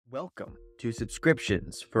Welcome to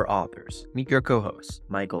Subscriptions for Authors. Meet your co-hosts,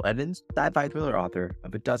 Michael Evans, sci-fi thriller author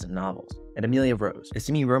of a dozen novels, and Amelia Rose, a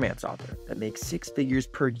semi-romance author that makes six figures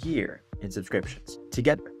per year in subscriptions.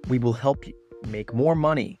 Together, we will help you make more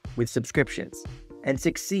money with subscriptions and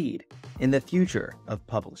succeed in the future of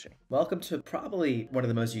publishing. Welcome to probably one of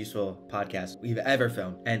the most useful podcasts we've ever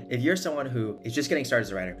filmed. And if you're someone who is just getting started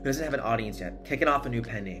as a writer, who doesn't have an audience yet, kicking off a new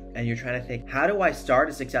pen name, and you're trying to think, how do I start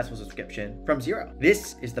a successful subscription from zero?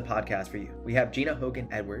 This is the podcast for you. We have Gina Hogan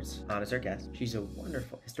Edwards on as our guest. She's a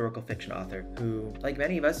wonderful historical fiction author who, like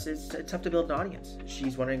many of us, is tough to build an audience.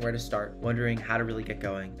 She's wondering where to start, wondering how to really get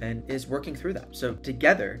going, and is working through that. So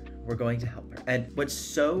together, we're going to help her. And what's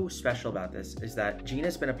so special about this is that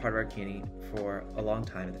Gina's been a part of our community for a long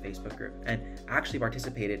time in the Facebook group and actually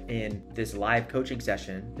participated in this live coaching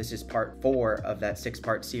session. This is part 4 of that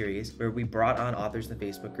 6-part series where we brought on authors in the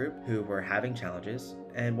Facebook group who were having challenges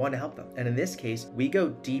and want to help them. And in this case, we go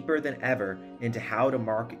deeper than ever into how to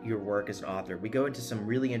market your work as an author. We go into some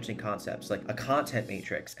really interesting concepts like a content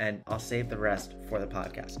matrix, and I'll save the rest for the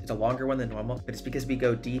podcast. It's a longer one than normal, but it's because we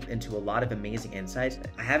go deep into a lot of amazing insights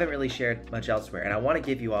I haven't really shared much elsewhere. And I want to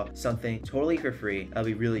give you all something totally for free that'll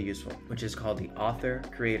be really useful, which is called the Author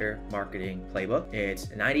Creator Marketing Playbook. It's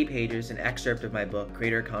 90 pages, an excerpt of my book,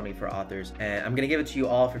 Creator Economy for Authors. And I'm going to give it to you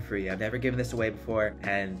all for free. I've never given this away before,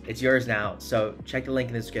 and it's yours now. So check the link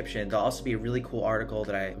in the description. There'll also be a really cool article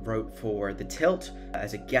that I wrote for The Tilt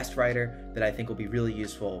as a guest writer that I think will be really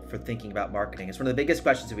useful for thinking about marketing. It's one of the biggest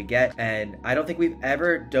questions that we get, and I don't think we've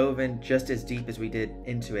ever dove in just as deep as we did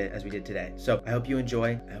into it as we did today. So I hope you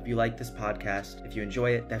enjoy. I hope you like this podcast. If you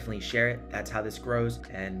enjoy it, definitely share it. That's how this grows,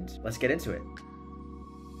 and let's get into it.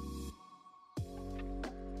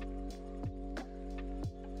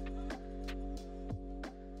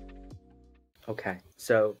 Okay,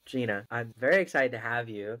 so Gina, I'm very excited to have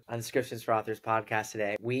you on the Subscriptions for Authors podcast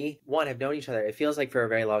today. We, one, have known each other, it feels like for a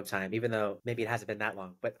very long time, even though maybe it hasn't been that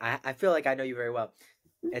long, but I feel like I know you very well.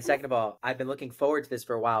 And second of all, I've been looking forward to this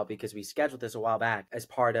for a while because we scheduled this a while back as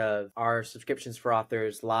part of our Subscriptions for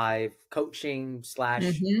Authors live coaching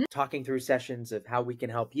 / talking through sessions of how we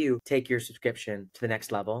can help you take your subscription to the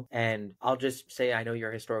next level. And I'll just say, I know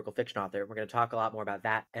you're a historical fiction author. We're going to talk a lot more about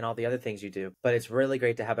that and all the other things you do. But it's really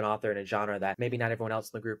great to have an author in a genre that maybe not everyone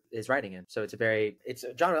else in the group is writing in. So it's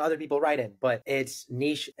a genre other people write in, but it's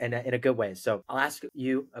niche in a good way. So I'll ask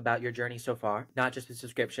you about your journey so far, not just with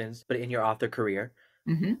subscriptions, but in your author career.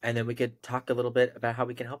 And then we could talk a little bit about how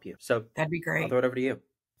we can help you. So that'd be great. I'll throw it over to you.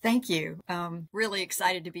 Thank you. Really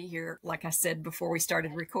excited to be here. Like I said before we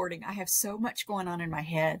started recording, I have so much going on in my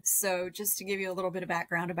head. So just to give you a little bit of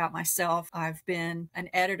background about myself, I've been an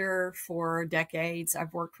editor for decades.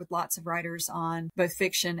 I've worked with lots of writers on both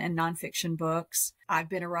fiction and nonfiction books. I've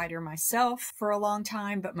been a writer myself for a long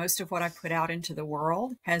time, but most of what I put out into the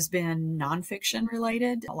world has been nonfiction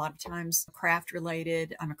related, a lot of times craft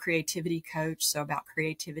related. I'm a creativity coach, so about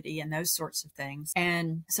creativity and those sorts of things.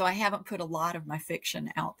 And so I haven't put a lot of my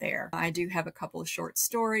fiction out there. I do have a couple of short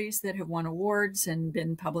stories that have won awards and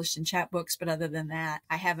been published in chapbooks, but other than that,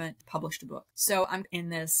 I haven't published a book. So I'm in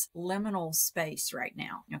this liminal space right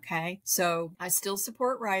now, okay? So I still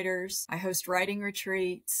support writers. I host writing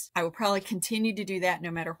retreats. I will probably continue to do that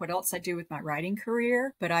no matter what else I do with my writing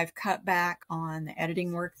career, but I've cut back on the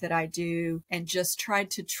editing work that I do and just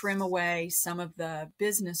tried to trim away some of the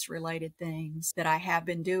business related things that I have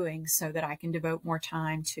been doing so that I can devote more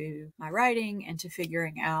time to my writing and to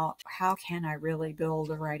figuring out how can I really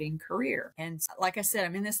build a writing career. And like I said,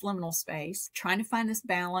 I'm in this liminal space, trying to find this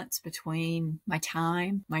balance between my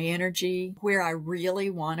time, my energy, where I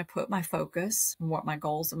really want to put my focus and what my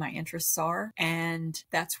goals and my interests are. And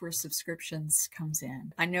that's where subscriptions comes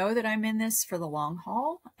in. I know that I'm in this for the long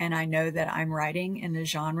haul, and I know that I'm writing in a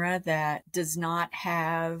genre that does not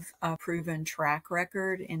have a proven track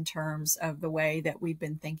record in terms of the way that we've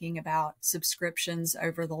been thinking about subscriptions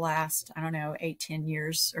over the last, 8-10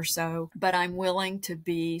 years or so. But I'm willing to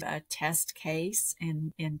be a test case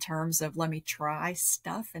in terms of let me try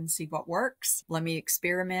stuff and see what works. Let me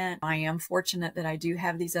experiment. I am fortunate that I do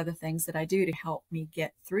have these other things that I do to help me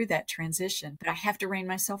get through that transition, but I have to rein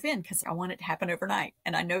myself in because I want it to happen overnight.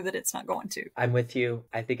 And I know that it's not going to. I'm with you.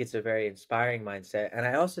 I think it's a very inspiring mindset. And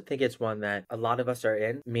I also think it's one that a lot of us are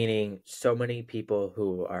in, meaning so many people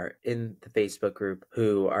who are in the Facebook group,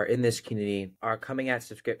 who are in this community, are coming at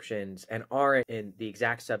subscriptions and are in the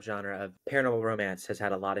exact subgenre of paranormal romance has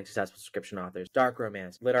had a lot of successful subscription authors, dark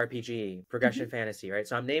romance, lit RPG, progression fantasy, right?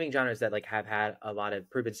 So I'm naming genres that have had a lot of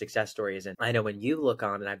proven success stories. And I know when you look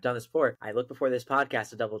on, and I've done this before, I looked before this podcast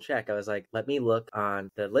to double check. I was like, let me look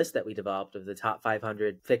on the list that we developed of the top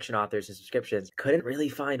 500 fiction authors and subscriptions. Couldn't really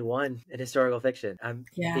find one in historical fiction. I'm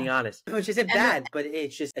being honest, which isn't bad, but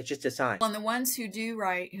it's just a sign. And the ones who do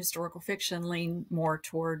write historical fiction lean more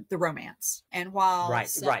toward the romance. And while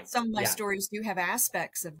some of my stories do have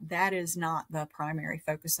aspects of that, is not the primary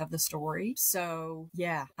focus of the story. So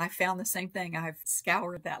yeah, I found the same thing. I've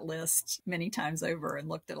scoured that list many times over and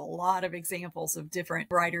looked at a lot of examples of different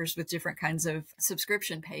writers with different kinds of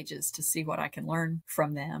subscription pages to see what I can learn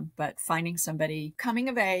from them. But finding somebody coming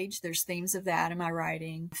of age, there's themes of that in my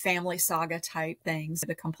writing, family saga type things,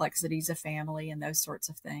 the complexities of family and those sorts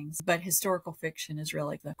of things. But historical fiction is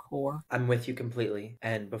really the core. I'm with you completely.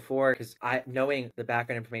 And before, because knowing the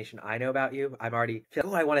background information I know about you, I'm already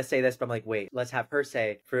feel, I want to say this, but I'm like, wait, let's have her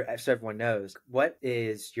say, so everyone knows, what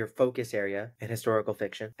is your focus area in historical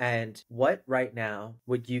fiction? And what right now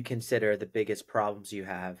would you consider the biggest problems you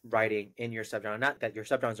have writing in your subgenre? Not that your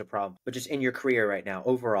subgenre is a problem, but just in your career right now,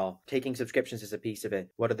 overall, taking subscriptions as a piece of it.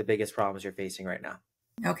 What are the biggest problems you're facing right now?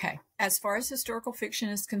 Okay. As far as historical fiction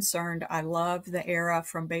is concerned, I love the era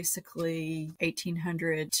from basically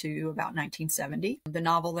 1800 to about 1970. The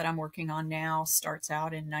novel that I'm working on now starts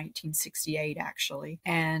out in 1968, actually.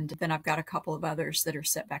 And then I've got a couple of others that are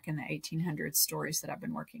set back in the 1800s stories that I've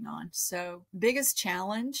been working on. So biggest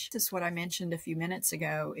challenge is what I mentioned a few minutes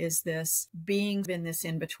ago, is this being in this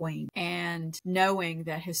in between and knowing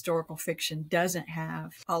that historical fiction doesn't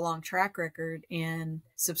have a long track record in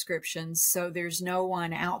subscriptions. So there's no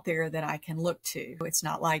one out there that I can look to. It's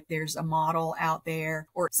not like there's a model out there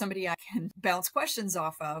or somebody I can bounce questions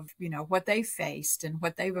off of, what they faced and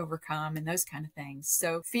what they've overcome and those kind of things.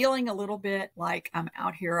 So feeling a little bit like I'm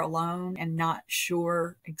out here alone and not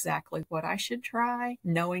sure exactly what I should try,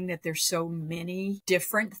 knowing that there's so many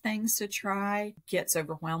different things to try gets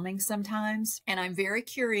overwhelming sometimes. And I'm very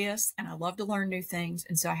curious and I love to learn new things.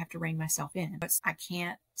 And so I have to rein myself in. But I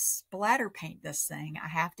can't splatter paint this thing. I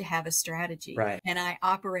have to have a strategy. Right. And I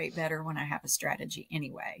operate better when I have a strategy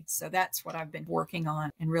anyway. So that's what I've been working on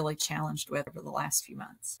and really challenged with over the last few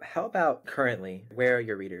months. How about currently? Where are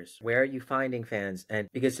your readers? Where are you finding fans? And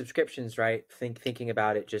because subscriptions, right? Thinking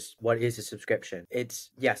about it, just what is a subscription? It's,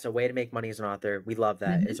 yes, a way to make money as an author. We love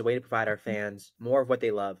that. It's a way to provide our fans more of what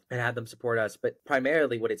they love and have them support us. But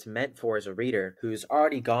primarily what it's meant for is a reader who's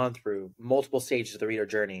already gone through multiple stages of the reader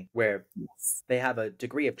journey where they have a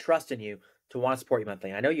degree of trust in you to want to support you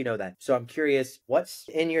monthly. I know you know that. So I'm curious, what's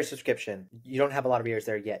in your subscription? You don't have a lot of readers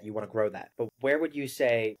there yet. You want to grow that. But where would you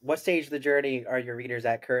say, what stage of the journey are your readers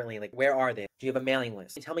at currently? Like, where are they? Do you have a mailing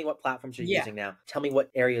list? Tell me what platforms you're using now. Tell me what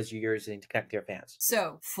areas you're using to connect with your fans.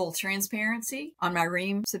 So full transparency, on my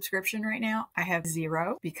Ream subscription right now, I have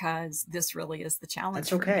 0 because this really is the challenge.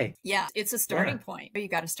 That's okay. Yeah, it's a starting point, but you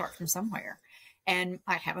got to start from somewhere. And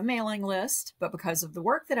I have a mailing list, but because of the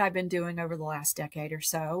work that I've been doing over the last decade or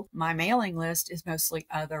so, my mailing list is mostly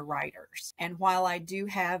other writers. And while I do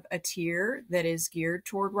have a tier that is geared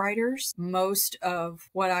toward writers, most of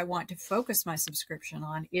what I want to focus my subscription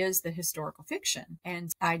on is the historical fiction.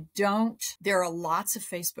 And there are lots of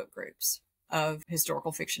Facebook groups of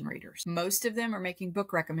historical fiction readers. Most of them are making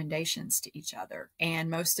book recommendations to each other, and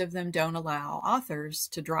most of them don't allow authors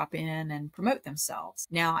to drop in and promote themselves.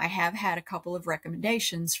 Now, I have had a couple of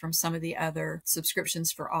recommendations from some of the other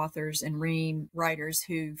subscriptions for authors and Ream writers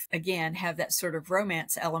who, again, have that sort of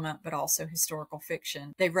romance element, but also historical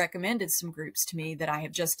fiction. They've recommended some groups to me that I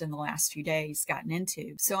have just in the last few days gotten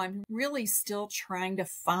into. So I'm really still trying to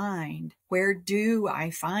find, where do I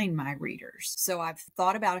find my readers? So I've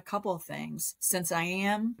thought about a couple of things. Since I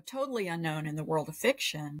am totally unknown in the world of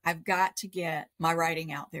fiction, I've got to get my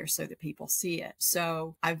writing out there so that people see it.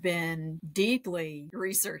 So I've been deeply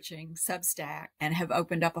researching Substack and have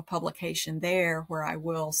opened up a publication there where I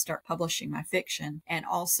will start publishing my fiction, and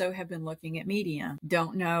also have been looking at Medium.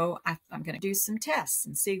 Don't know. I'm going to do some tests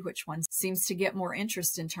and see which one seems to get more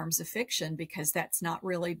interest in terms of fiction, because that's not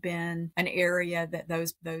really been an area that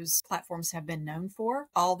those platforms have been known for.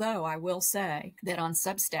 Although I will say that on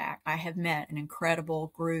Substack, I have met an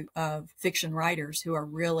incredible group of fiction writers who are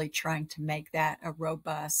really trying to make that a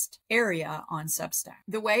robust area on Substack.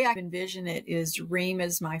 The way I envision it is Ream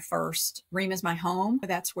is my home.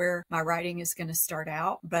 That's where my writing is going to start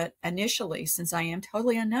out. But initially, since I am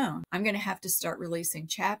totally unknown, I'm going to have to start releasing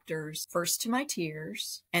chapters first to my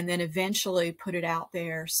tiers, and then eventually put it out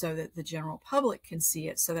there so that the general public can see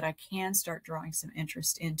it, so that I can start drawing some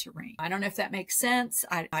interest into Ream. I don't know if that makes sense.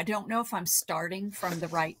 I don't know if I'm starting from the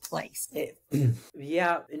right place.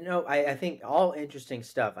 Yeah, no, I think all interesting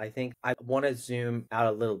stuff. I think I want to zoom out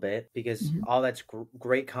a little bit because all that's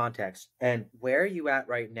great context. And where are you at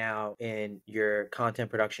right now in your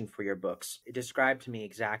content production for your books? Describe to me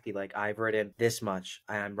exactly, like, I've written this much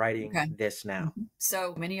and I'm writing this now.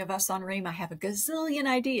 So many of us on Ream, I have a gazillion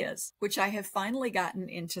ideas, which I have finally gotten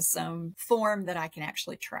into some form that I can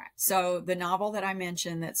actually track. So the novel that I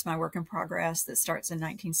mentioned, that's my work in progress, that starts in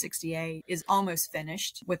 1968, is almost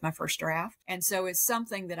finished with my first draft. And so it's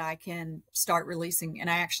something that I can start releasing. And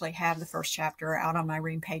I actually have the first chapter out on my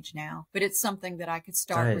Ream page now, but it's something that I could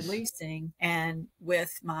start releasing. And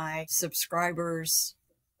with my subscribers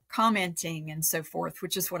commenting and so forth,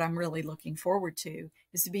 which is what I'm really looking forward to,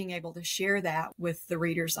 is being able to share that with the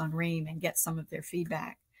readers on Ream and get some of their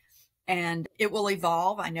feedback. And it will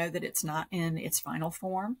evolve. I know that it's not in its final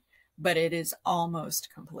form, but it is almost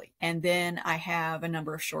complete. And then I have a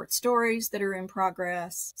number of short stories that are in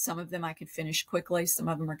progress. Some of them I could finish quickly. Some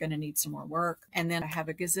of them are going to need some more work. And then I have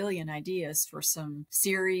a gazillion ideas for some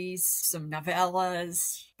series, some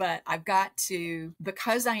novellas. But I've got to,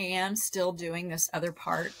 because I am still doing this other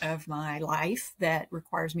part of my life that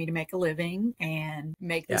requires me to make a living and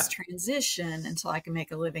make this transition until I can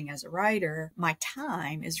make a living as a writer, my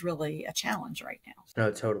time is really a challenge right now.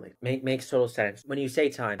 No, totally. Makes total sense. When you say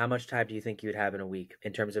time, how much time do you think you would have in a week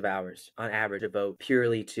in terms of hours on average devote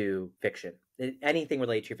purely to fiction? Anything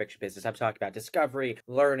related to your fiction business. I'm talking about discovery,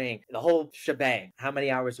 learning, the whole shebang. How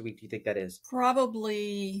many hours a week do you think that is?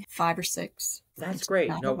 Probably 5 or 6. That's great.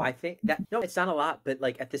 No, I think that, no, it's not a lot, but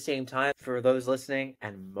like at the same time, for those listening,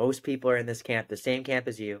 and most people are in this camp, the same camp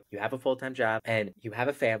as you have a full-time job and you have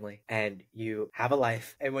a family and you have a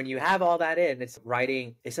life. And when you have all that in, it's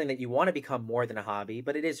writing is something that you want to become more than a hobby,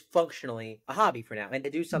 but it is functionally a hobby for now. And to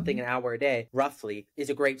do something an hour a day, roughly, is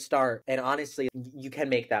a great start. And honestly, you can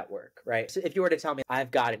make that work, right? So if you were to tell me I've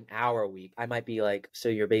got an hour a week, I might be like, so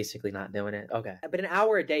you're basically not doing it. Okay. But an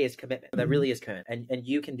hour a day is commitment. That really is commitment. And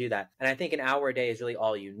you can do that. And I think an hour a day is really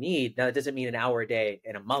all you need. Now, that doesn't mean an hour a day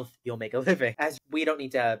in a month you'll make a living, as we don't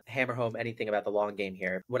need to hammer home anything about the long game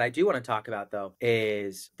here. What I do want to talk about, though,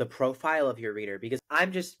 is the profile of your reader, because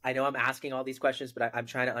I know I'm asking all these questions, but I'm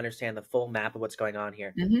trying to understand the full map of what's going on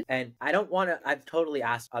here. And I don't want to, I've totally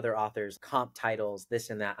asked other authors, comp titles, this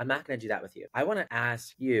and that. I'm not going to do that with you. I want to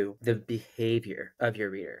ask you the behavior of your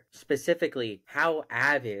reader. Specifically, how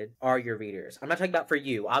avid are your readers? I'm not talking about for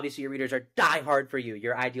you. Obviously, your readers are diehard for you.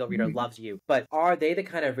 Your ideal reader loves you. But are they the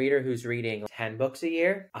kind of reader who's reading 10 books a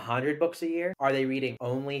year, 100 books a year? Are they reading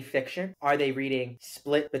only fiction? Are they reading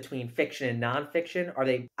split between fiction and nonfiction? Are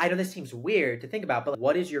they, I know this seems weird to think about, but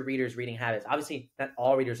what is your readers' reading habits? Obviously, not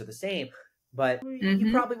all readers are the same, but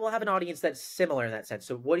you probably will have an audience that's similar in that sense.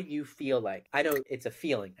 So what do you feel like? I know it's a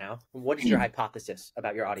feeling now. What is your hypothesis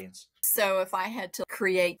about your audience? So if I had to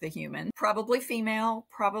create the human, probably female,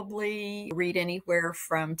 probably read anywhere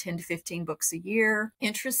from 10 to 15 books a year,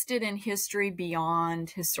 interested in history beyond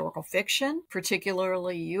historical fiction,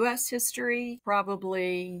 particularly U.S. history,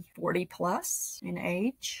 probably 40 plus in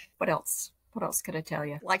age. What else? What else could I tell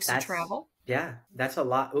you? Likes to travel. Yeah, that's a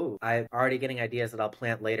lot. Ooh, I'm already getting ideas that I'll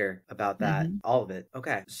plant later about that. All of it.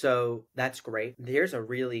 Okay, so that's great. Here's a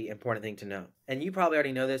really important thing to know. And you probably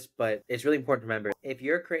already know this, but it's really important to remember. If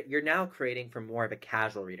you're now creating for more of a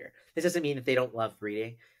casual reader, this doesn't mean that they don't love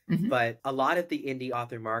reading. But a lot of the indie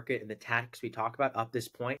author market and the tactics we talk about up this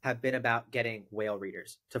point have been about getting whale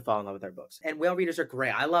readers to fall in love with our books. And whale readers are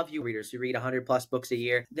great. I love you readers who read 100 plus books a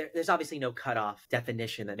year. There's obviously no cutoff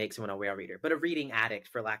definition that makes someone a whale reader, but a reading addict,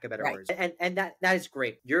 for lack of better words. And that is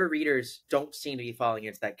great. Your readers don't seem to be falling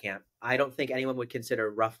into that camp. I don't think anyone would consider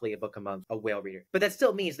roughly a book a month a whale reader. But that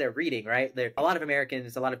still means they're reading, right? A lot of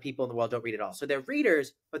Americans, a lot of people in the world don't read at all. So they're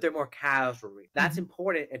readers, but they're more casual readers. That's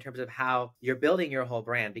important in terms of how you're building your whole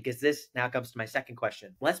brand, because this now comes to my second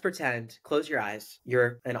question. Let's pretend, close your eyes,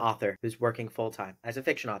 you're an author who's working full-time as a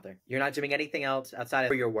fiction author. You're not doing anything else outside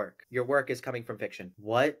of your work. Your work is coming from fiction.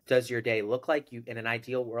 What does your day look like in an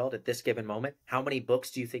ideal world at this given moment? How many books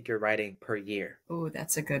do you think you're writing per year? Oh,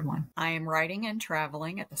 that's a good one. I am writing and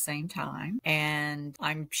traveling at the same time, and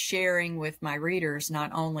I'm sharing with my readers not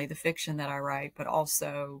only the fiction that I write, but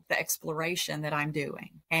also the exploration that I'm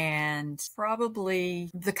doing. And probably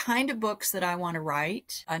the kind of books that I want to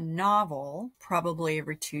write, a novel probably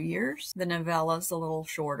every 2 years. The novella's a little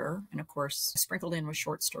shorter, and of course sprinkled in with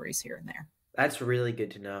short stories here and there. That's really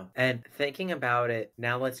good to know. And thinking about it,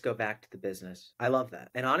 now let's go back to the business. I love that.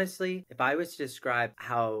 And honestly, if I was to describe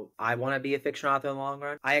how I want to be a fiction author in the long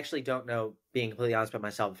run, I actually don't know, being completely honest with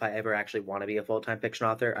myself, if I ever actually want to be a full-time fiction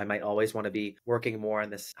author. I might always want to be working more on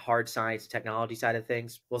this hard science technology side of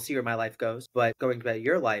things. We'll see where my life goes. But going about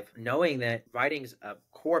your life, knowing that writing's a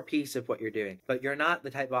core piece of what you're doing, but you're not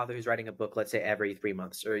the type of author who's writing a book, let's say every 3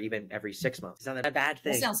 months or even every 6 months. It's not a bad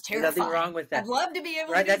thing. That sounds There's terrifying. nothing wrong with that. I'd love to be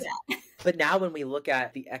able Right? to do that. But now when we look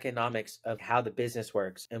at the economics of how the business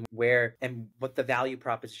works and where and what the value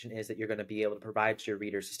proposition is that you're going to be able to provide to your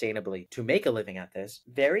readers sustainably to make a living at this,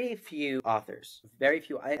 very few authors,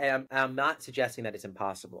 I'm not suggesting that it's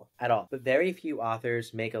impossible at all, but very few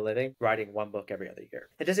authors make a living writing one book every other year.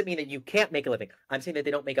 It doesn't mean that you can't make a living. I'm saying that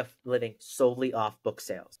they don't make a living solely off book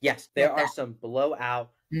sales. Yes, there are some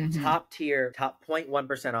blowout top tier, top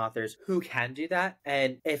 0.1% authors who can do that.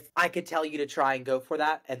 And if I could tell you to try and go for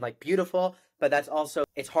that, and like, beautiful, but that's also,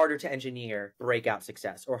 it's harder to engineer breakout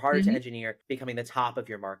success or harder to engineer becoming the top of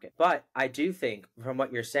your market. But I do think from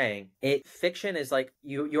what you're saying, fiction is like,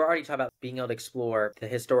 you're already talking about being able to explore the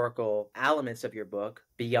historical elements of your book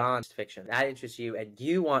beyond fiction. That interests you, and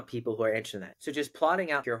you want people who are interested in that. So just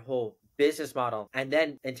plotting out your whole business model and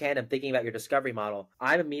then in tandem thinking about your discovery model,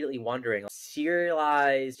 I'm immediately wondering,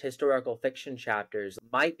 serialized historical fiction chapters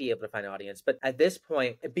might be able to find an audience. But at this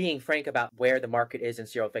point, being frank about where the market is in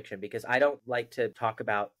serial fiction, because I don't like to talk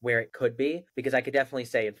about where it could be, because I could definitely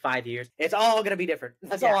say in 5 years, it's all going to be different.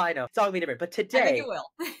 That's all I know. It's all going to be different. But today, I think it will.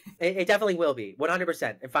 it definitely will be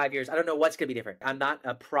 100% in 5 years. I don't know what's going to be different. I'm not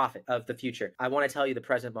a prophet of the future. I want to tell you the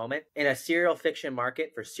present moment. In a serial fiction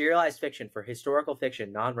market, for serialized fiction, for historical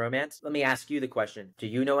fiction, non-romance, let me ask you the question. Do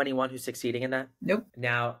you know anyone who's succeeding in that? Nope.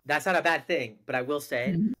 Now, that's not a bad thing, but I will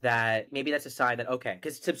say that maybe that's a sign that, okay,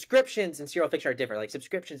 because subscriptions and serial fiction are different. Like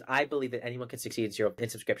subscriptions, I believe that anyone can succeed in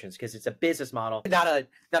subscriptions because it's a business model, not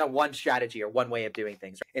a one strategy or one way of doing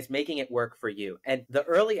things. It's making it work for you. And the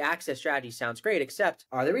early access strategy sounds great, except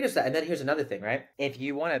are the readers that? And then here's another thing, right? If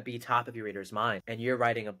you want to be top of your reader's mind and you're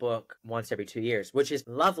writing a book once every 2 years, which is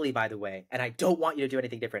lovely, by the way, and I don't want you to do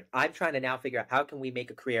anything different. I'm trying to now figure out how can we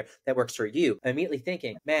make a career that works for you. I'm immediately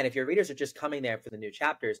thinking, man, if your readers are just coming there for the new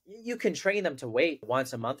chapters, you can train them to wait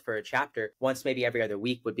once a month for a chapter. Once maybe every other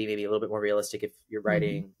week would be maybe a little bit more realistic if you're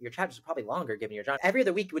writing. Your chapters are probably longer given your genre. Every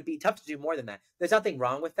other week would be tough to do more than that. There's nothing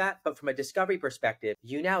wrong with that, but from a discovery perspective,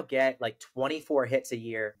 you now get like 24 hits a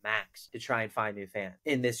year max to try and find new fans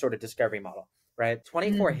in this sort of discovery model. Right?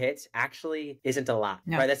 24 hits actually isn't a lot,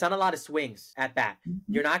 right? That's not a lot of swings at bat.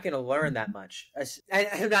 You're not going to learn that much.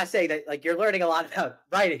 I'm not saying that like you're learning a lot about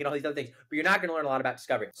writing and all these other things, but you're not going to learn a lot about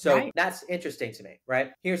discovery. So that's interesting to me,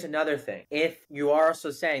 right? Here's another thing. If you are also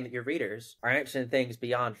saying that your readers are interested in things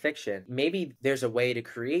beyond fiction, maybe there's a way to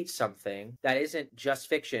create something that isn't just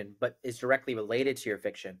fiction, but is directly related to your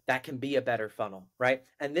fiction. That can be a better funnel, right?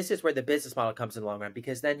 And this is where the business model comes in the long run,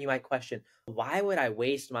 because then you might question, why would I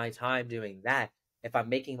waste my time doing that if I'm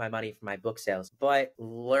making my money from my book sales? But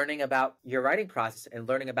learning about your writing process and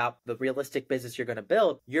learning about the realistic business you're going to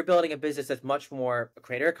build, you're building a business that's much more a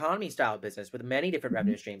creator economy style business with many different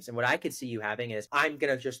revenue streams. And what I could see you having is, I'm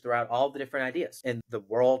going to just throw out all the different ideas in the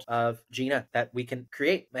world of Gina that we can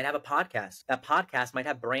create. Might have a podcast. That podcast might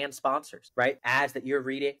have brand sponsors, right? Ads that you're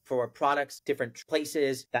reading for products, different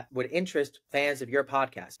places that would interest fans of your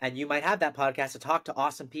podcast. And you might have that podcast to talk to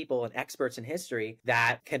awesome people and experts in history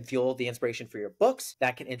that can fuel the inspiration for your book,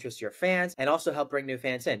 that can interest your fans and also help bring new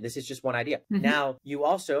fans in. This is just one idea. Now, you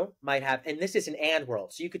also might have, and this is an and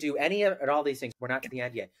world, so you could do any of all these things. We're not at the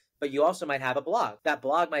end yet. But you also might have a blog. That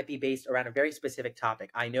blog might be based around a very specific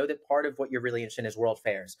topic. I know that part of what you're really interested in is world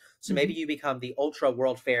fairs. So maybe you become the ultra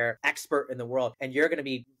world fair expert in the world, and you're going to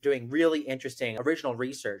be doing really interesting original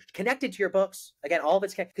research connected to your books. Again, all of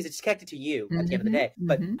it's because it's connected to you at the end of the day.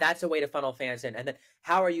 But that's a way to funnel fans in. And then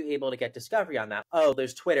how are you able to get discovery on that? Oh,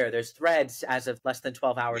 there's Twitter, there's Threads as of less than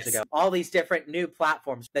 12 hours ago. All these different new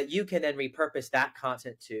platforms that you can then repurpose that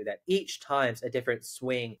content to, that each time's a different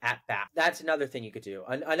swing at bat. That's another thing you could do.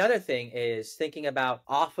 Another thing is thinking about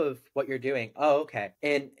off of what you're doing. Oh, okay.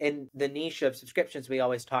 In the niche of subscriptions, we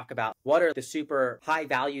always talk about what are the super high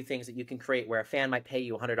value things that you can create where a fan might pay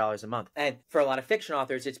you $100 a month. And for a lot of fiction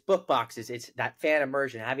authors, it's book boxes. It's that fan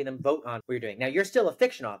immersion, having them vote on what you're doing. Now, you're still a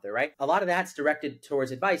fiction author, right? A lot of that's directed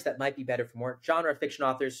towards advice that might be better for more genre fiction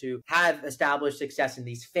authors who have established success in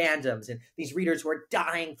these fandoms and these readers who are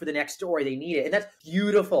dying for the next story. They need it. And that's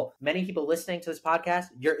beautiful. Many people listening to this podcast,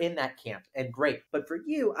 you're in that camp, and great. But for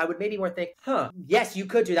you, I would maybe more think, yes, you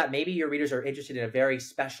could do that. Maybe your readers are interested in a very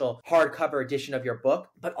special hardcover edition of your book,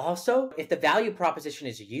 but also also, if the value proposition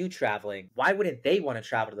is you traveling, why wouldn't they want to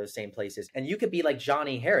travel to those same places? And you could be like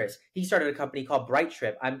Johnny Harris. He started a company called Bright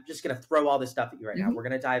Trip. I'm just going to throw all this stuff at you right now. We're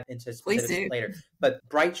going to dive into specifics later. But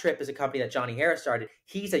Bright Trip is a company that Johnny Harris started.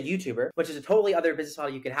 He's a YouTuber, which is a totally other business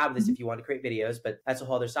model. You could have this if you want to create videos, but that's a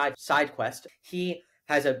whole other side quest. He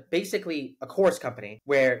has basically a course company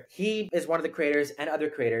where he is one of the creators and other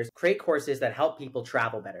creators create courses that help people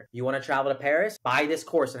travel better. You want to travel to Paris? Buy this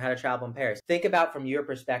course on how to travel in Paris. Think about from your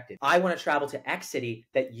perspective. I want to travel to X city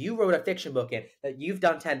that you wrote a fiction book in, that you've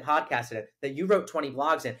done 10 podcasts in it, that you wrote 20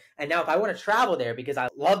 blogs in. And now if I want to travel there because I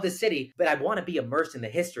love the city, but I want to be immersed in the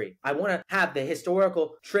history, I want to have the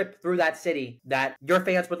historical trip through that city that your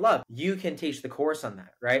fans would love. You can teach the course on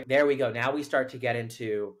that, right? There we go. Now we start to get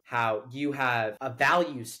into how you have a value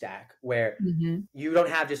stack where you don't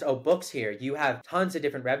have just, books here. You have tons of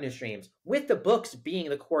different revenue streams, with the books being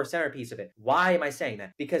the core centerpiece of it. Why am I saying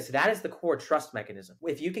that? Because that is the core trust mechanism.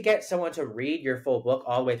 If you could get someone to read your full book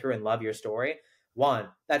all the way through and love your story, one,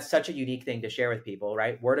 that's such a unique thing to share with people,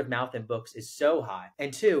 right? Word of mouth in books is so high.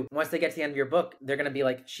 And two, once they get to the end of your book, they're going to be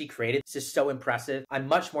like, she created, this is so impressive. I'm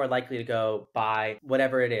much more likely to go buy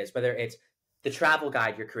whatever it is, whether it's the travel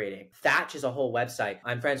guide you're creating. Thatch is a whole website.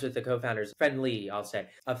 I'm friends with the co-founders, friend Lee, I'll say,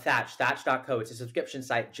 of Thatch, thatch.co. It's a subscription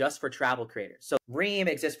site just for travel creators. So Ream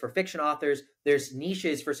exists for fiction authors. There's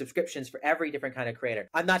niches for subscriptions for every different kind of creator.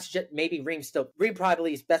 I'm not just, maybe Ream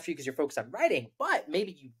probably is best for you because you're focused on writing, but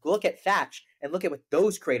maybe you look at Thatch and look at what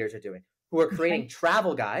those creators are doing, who are creating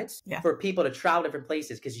travel guides for people to travel different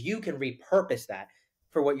places, because you can repurpose that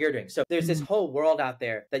for what you're doing. So there's this whole world out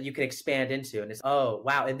there that you can expand into, and it's, oh,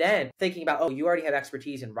 wow. And then thinking about, you already have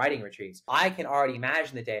expertise in writing retreats. I can already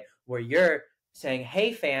imagine the day where you're saying,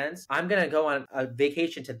 hey fans, I'm going to go on a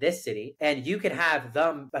vacation to this city, and you can have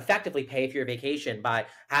them effectively pay for your vacation by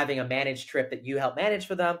having a managed trip that you help manage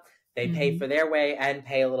for them. They pay for their way and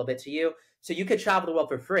pay a little bit to you. So you could travel the world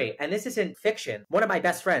for free. And this isn't fiction. One of my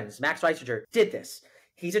best friends, Max Reisinger, did this.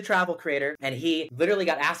 He's a travel creator, and he literally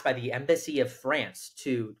got asked by the Embassy of France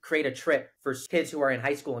to create a trip for kids who are in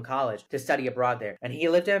high school and college to study abroad there. And he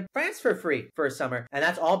lived in France for free for a summer. And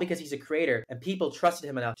that's all because he's a creator and people trusted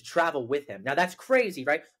him enough to travel with him. Now that's crazy,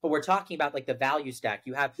 right? But we're talking about like the value stack.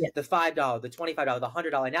 You have the $5, the $25, the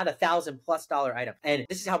 $100, now the $1,000+ item. And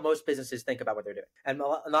this is how most businesses think about what they're doing. And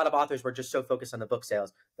a lot of authors were just so focused on the book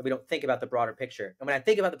sales that we don't think about the broader picture. And when I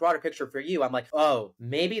think about the broader picture for you, I'm like,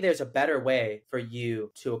 maybe there's a better way for you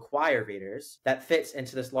to acquire readers that fits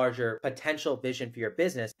into this larger potential vision for your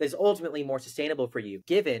business that is ultimately more sustainable for you,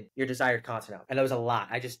 given your desired content out. And that was a lot.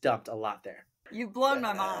 I just dumped a lot there. You've blown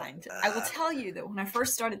my mind. I will tell you that when I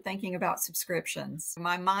first started thinking about subscriptions,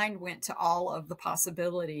 my mind went to all of the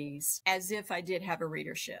possibilities as if I did have a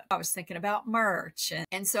readership. I was thinking about merch.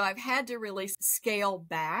 And so I've had to really scale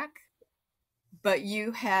back. But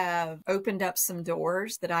you have opened up some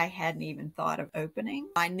doors that I hadn't even thought of opening.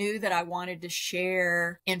 I knew that I wanted to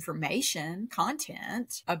share information,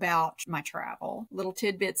 content about my travel, little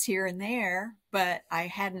tidbits here and there, but I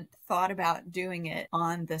hadn't thought about doing it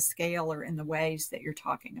on the scale or in the ways that you're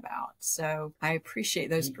talking about. So I appreciate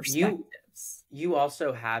those perspectives. You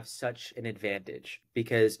also have such an advantage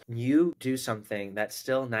because you do something that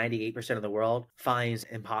still 98% of the world finds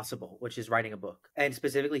impossible, which is writing a book. And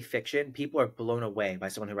specifically fiction, people are blown away by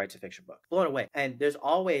someone who writes a fiction book. Blown away. And there's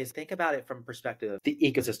always, think about it from perspective of the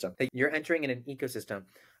ecosystem. That you're entering in an ecosystem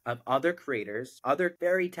of other creators, other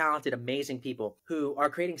very talented, amazing people who are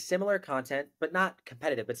creating similar content, but not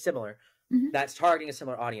competitive, but similar. That's targeting a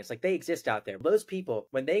similar audience. Like they exist out there. Those people,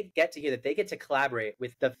 when they get to hear that they get to collaborate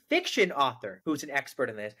with the fiction author who's an expert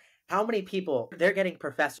in this, how many people, they're getting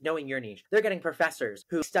professors, knowing your niche, they're getting professors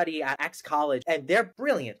who study at X college and they're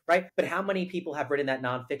brilliant, right? But how many people have written that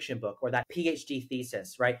nonfiction book or that PhD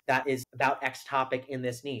thesis, right? That is about X topic in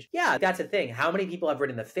this niche. Yeah, that's a thing. How many people have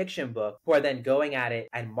written the fiction book who are then going at it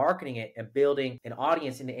and marketing it and building an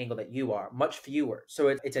audience in the angle that you are? Much fewer. So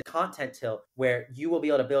it's a content tilt where you will be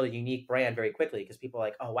able to build a unique brand very quickly because people are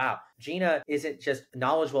like, oh, wow, Gina isn't just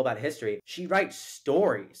knowledgeable about history. She writes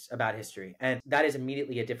stories about history. And that is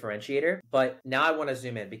immediately a differentiator. But now I want to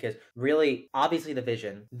zoom in because really, obviously the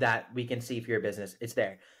vision that we can see for your business, it's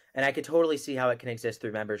there. And I could totally see how it can exist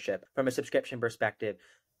through membership. From a subscription perspective,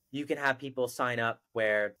 you can have people sign up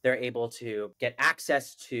where they're able to get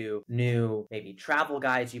access to new, maybe travel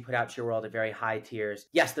guides you put out to your world at very high tiers.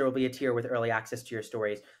 Yes, there will be a tier with early access to your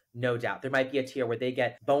stories, no doubt. There might be a tier where they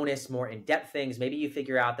get bonus, more in-depth things. Maybe you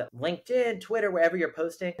figure out that LinkedIn, Twitter, wherever you're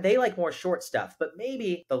posting, they like more short stuff, but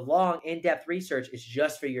maybe the long, in-depth research is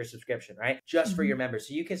just for your subscription, right? Just for your members.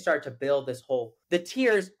 So you can start to build this whole, the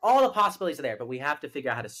tiers, all the possibilities are there, but we have to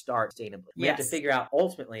figure out how to start sustainably. We have to figure out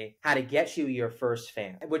ultimately how to get you your first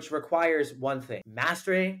fan, which requires one thing: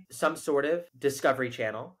 mastering some sort of discovery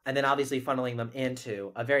channel, and then obviously funneling them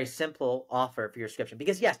into a very simple offer for your subscription.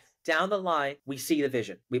 Because yes, down the line, we see the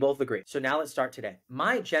vision. We both agree. So now let's start today.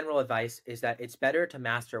 My general advice is that it's better to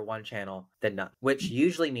master one channel than none, which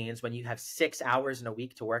usually means when you have 6 hours in a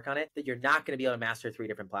week to work on it, that you're not going to be able to master 3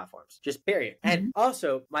 different platforms. Just period. And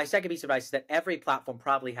also, my second piece of advice is that every platform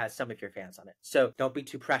probably has some of your fans on it. So don't be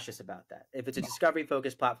too precious about that. If it's a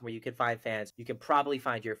discovery-focused platform where you can find fans, you can probably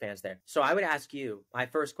find your fans there. So I would ask you, my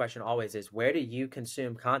first question always is, where do you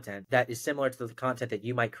consume content that is similar to the content that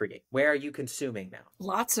you might create? Where are you consuming now?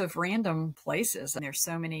 Lots of random places. And there's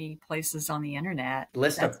so many places on the internet.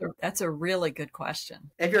 That's a really good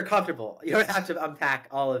question. If you're comfortable, you don't have to unpack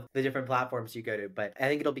all of the different platforms you go to, but I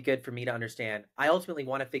think it'll be good for me to understand. I ultimately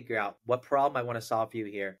want to figure out what problem I want to solve for you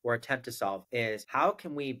here, or attempt to solve, is how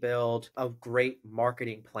can we build a great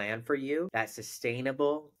marketing plan for you that's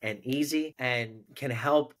sustainable and easy and can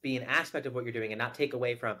help be an aspect of what you're doing and not take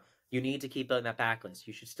away from. You need to keep building that backlist.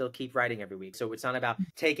 You should still keep writing every week. So it's not about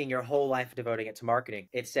taking your whole life and devoting it to marketing.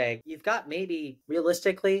 It's saying you've got maybe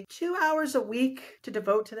realistically 2 hours a week to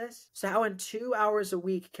devote to this. So how in 2 hours a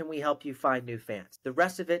week can we help you find new fans? The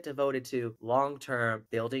rest of it devoted to long-term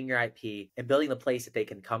building your IP and building the place that they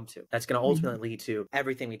can come to. That's going to ultimately lead to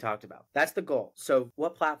everything we talked about. That's the goal. So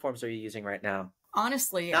what platforms are you using right now?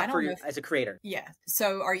 Honestly, I don't don't know. as a creator. Yeah.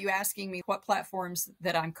 So are you asking me what platforms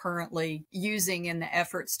that I'm currently using in the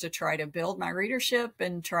efforts to try to build my readership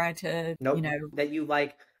and try to, that you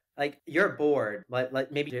like you're bored,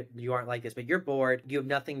 like maybe you aren't like this, but you're bored, you have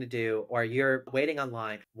nothing to do, or you're waiting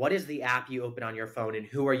online. What is the app you open on your phone, and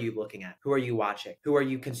who are you looking at? Who are you watching? Who are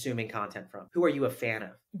you consuming content from? Who are you a fan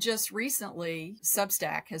of? Just recently,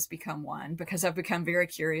 Substack has become one because I've become very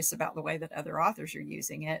curious about the way that other authors are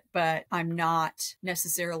using it, but I'm not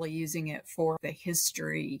necessarily using it for the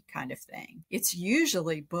history kind of thing. It's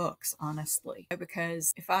usually books, honestly,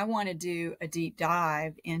 because if I want to do a deep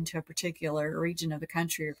dive into a particular region of the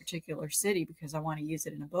country or particular city because I want to use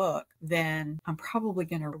it in a book, then I'm probably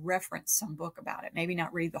going to reference some book about it, maybe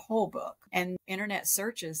not read the whole book. And internet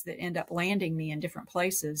searches that end up landing me in different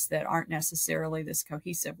places that aren't necessarily this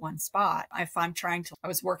cohesive one spot. If I'm trying to, I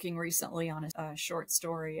was working recently on a short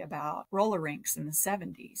story about roller rinks in the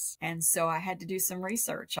 70s. And so I had to do some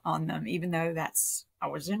research on them, even though I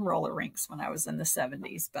was in roller rinks when I was in the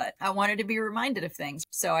 70s, but I wanted to be reminded of things.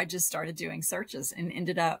 So I just started doing searches and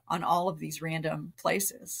ended up on all of these random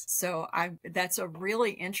places. So that's a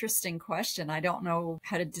really interesting question. I don't know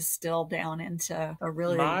how to distill down into a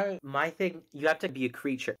really... My thing, you have to be a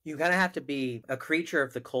creature. You kind of have to be a creature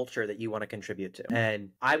of the culture that you want to contribute to. And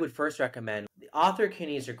I would first recommend, author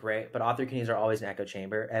communities are great, but author communities are always an echo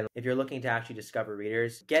chamber. And if you're looking to actually discover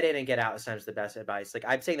readers, get in and get out is sometimes the best advice. Like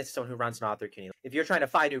I'm saying this to someone who runs an author community. If you're trying to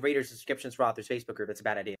find new readers subscriptions for authors Facebook group, it's a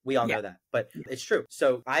bad idea. We all know that, but it's true.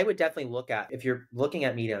 So I would definitely look at, if you're looking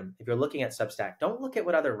at Medium, if you're looking at Substack, don't look at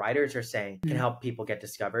what other writers are saying can help people get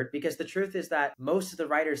discovered, because the truth is that most of the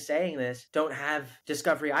writers saying this don't have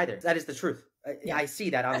discovery either. That is the truth. I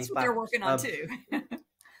see that on these platforms. They're working on too.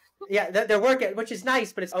 Yeah, they're working, which is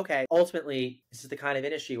nice, but it's okay. Ultimately, this is the kind of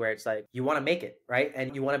industry where it's like, you want to make it, right?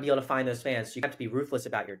 And you want to be able to find those fans. So you have to be ruthless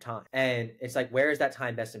about your time. And it's like, where is that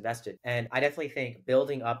time best invested? And I definitely think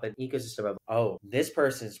building up an ecosystem of, this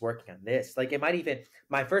person is working on this. Like it might even,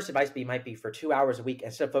 my first advice might be for 2 hours a week,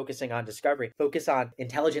 instead of focusing on discovery, focus on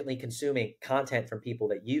intelligently consuming content from people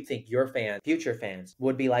that you think your fans, future fans,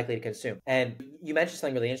 would be likely to consume. And you mentioned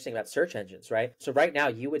something really interesting about search engines, right? So right now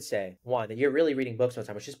you would say, one, that you're really reading books all the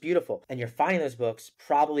time, which is beautiful. And you're finding those books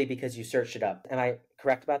probably because you searched it up. Am I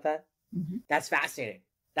correct about that? Mm-hmm. That's fascinating.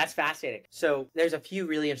 That's fascinating. So there's a few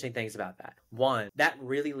really interesting things about that. One, that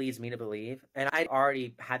really leads me to believe, and I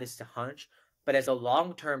already had this to hunch, but as a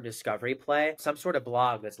long-term discovery play, some sort of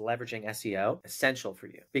blog that's leveraging SEO, essential for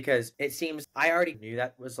you. Because it seems, I already knew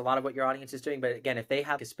that was a lot of what your audience is doing, but again, if they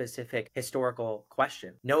have a specific historical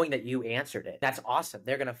question, knowing that you answered it, that's awesome.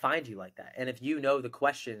 They're going to find you like that. And if you know the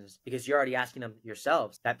questions, because you're already asking them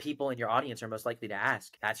yourselves, that people in your audience are most likely to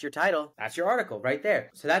ask, that's your title, that's your article right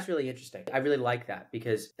there. So that's really interesting. I really like that,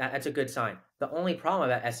 because that's a good sign. The only problem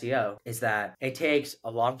about SEO is that it takes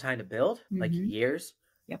a long time to build, like years.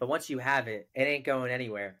 Yep. But once you have it, it ain't going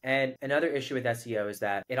anywhere. And another issue with SEO is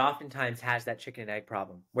that it oftentimes has that chicken and egg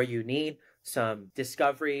problem where you need some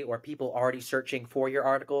discovery or people already searching for your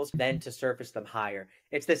articles, then to surface them higher.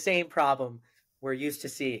 It's the same problem we're used to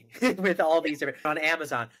seeing with all these different on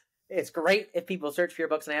Amazon. It's great if people search for your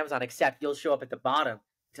books on Amazon, except you'll show up at the bottom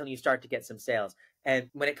until you start to get some sales. And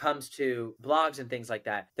when it comes to blogs and things like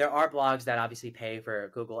that, there are blogs that obviously pay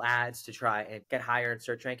for Google ads to try and get higher in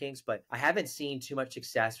search rankings, but I haven't seen too much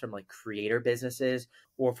success from like creator businesses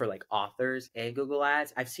or for like authors in Google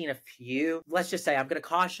ads. I've seen a few. Let's just say I'm going to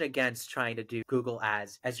caution against trying to do Google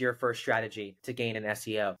ads as your first strategy to gain an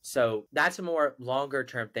SEO. So that's a more longer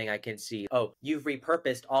term thing I can see. Oh, you've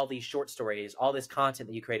repurposed all these short stories, all this content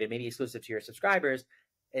that you created, maybe exclusive to your subscribers.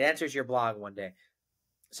 It enters your blog one day.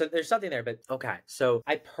 So there's something there, but okay. So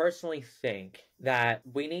I personally think that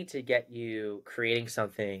we need to get you creating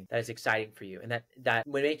something that is exciting for you and that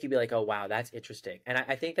would make you be like, oh, wow, that's interesting. And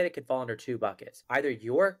I think that it could fall under two buckets. Either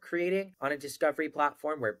you're creating on a discovery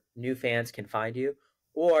platform where new fans can find you,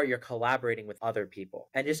 or you're collaborating with other people.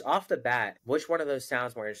 And just off the bat, which one of those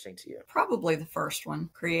sounds more interesting to you? Probably the first one,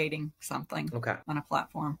 creating something on a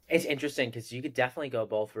platform. It's interesting because you could definitely go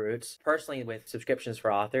both routes. Personally, with subscriptions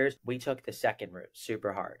for authors, we took the second route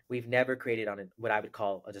super hard. We've never created on what I would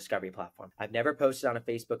call a discovery platform. I've never posted on a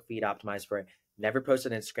Facebook feed optimized for it, never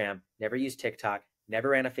posted on Instagram, never used TikTok, never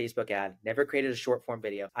ran a Facebook ad, never created a short form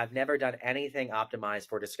video. I've never done anything optimized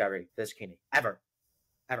for discovery for this community, ever.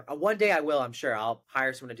 One day I will, I'm sure. I'll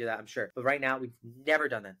hire someone to do that, I'm sure. But right now, we've never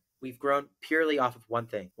done that. We've grown purely off of one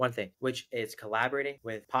thing, which is collaborating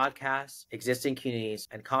with podcasts, existing communities,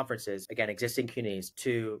 and conferences, again, existing communities,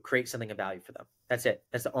 to create something of value for them. That's it.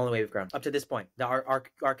 That's the only way we've grown up to this point. Our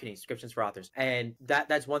community, subscriptions for authors. And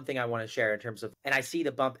that's one thing I want to share in terms of, and I see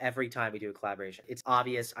the bump every time we do a collaboration. It's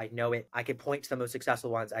obvious. I know it. I can point to the most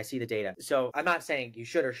successful ones. I see the data. So I'm not saying you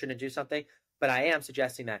should or shouldn't do something, but I am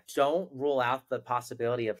suggesting that don't rule out the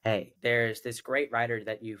possibility of, hey, there's this great writer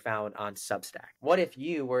that you found on Substack. What if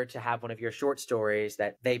you were to have one of your short stories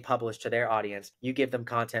that they publish to their audience, you give them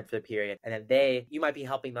content for the period, and then you might be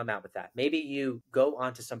helping them out with that. Maybe you go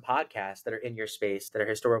onto some podcasts that are in your space that are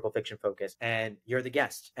historical fiction focused, and you're the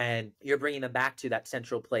guest, and you're bringing them back to that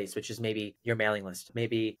central place, which is maybe your mailing list,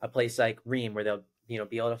 maybe a place like Ream where they'll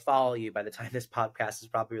be able to follow you by the time this podcast is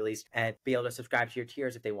probably released and be able to subscribe to your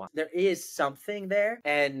tiers if they want. There is something there,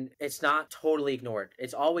 and it's not totally ignored.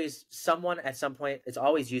 It's always someone at some point, it's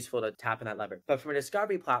always useful to tap in that lever. But from a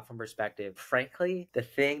discovery platform perspective, frankly, the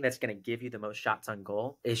thing that's going to give you the most shots on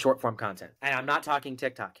goal is short form content. And I'm not talking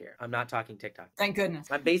TikTok here. I'm not talking TikTok. Thank goodness.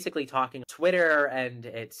 I'm basically talking Twitter, and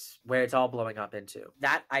it's where it's all blowing up into.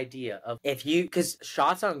 That idea of because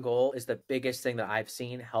shots on goal is the biggest thing that I've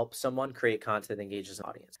seen help someone create content that engages an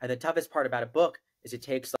audience. And the toughest part about a book is it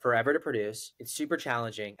takes forever to produce. It's super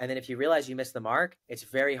challenging. And then if you realize you missed the mark, it's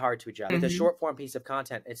very hard to adjust. With a short form piece of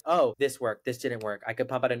content, it's, oh, this worked, this didn't work. I could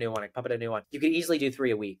pump out a new one. You could easily do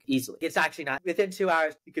 3 a week, easily. It's actually not. Within 2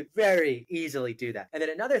 hours, you could very easily do that. And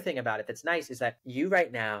then another thing about it that's nice is that you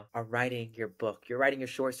right now are writing your book. You're writing your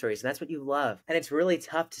short stories, and that's what you love. And it's really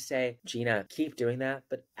tough to say, Gina, keep doing that,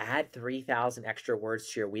 but add 3,000 extra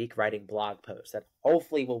words to your week writing blog posts that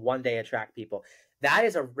hopefully will one day attract people. That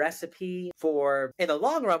is a recipe for, in the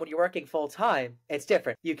long run, when you're working full time, it's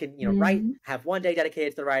different. You can, write, have one day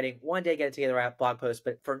dedicated to the writing, one day get it together, write blog posts.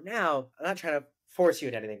 But for now, I'm not trying to force you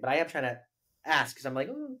into anything, but I am trying to ask, because I'm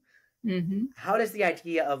like, how does the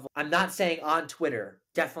idea of, I'm not saying on Twitter,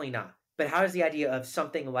 definitely not, but how does the idea of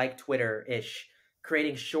something like Twitter-ish,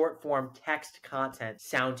 creating short form text content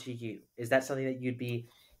sound to you? Is that something that you'd be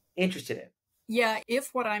interested in? Yeah,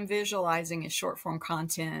 if what I'm visualizing is short form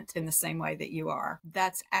content in the same way that you are,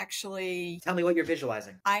 that's actually... Tell me what you're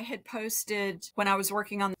visualizing. I had posted, when I was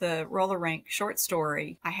working on the Roller Rank short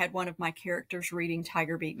story, I had one of my characters reading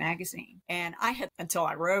Tiger Beat magazine. And I had, until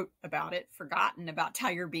I wrote about it, forgotten about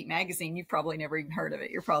Tiger Beat magazine. You've probably never even heard of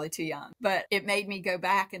it. You're probably too young. But it made me go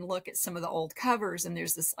back and look at some of the old covers. And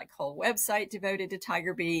there's this whole website devoted to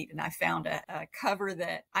Tiger Beat. And I found a cover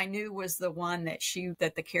that I knew was the one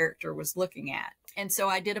that the character was looking at. And so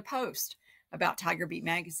I did a post about Tiger Beat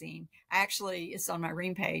magazine. Actually, it's on my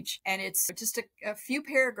Ream page, and it's just a few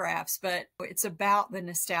paragraphs, but it's about the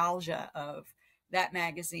nostalgia of that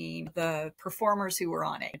magazine, the performers who were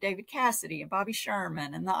on it, David Cassidy and Bobby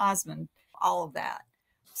Sherman and the Osmond, all of that.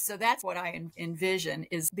 So that's what I envision,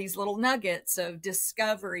 is these little nuggets of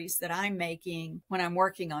discoveries that I'm making when I'm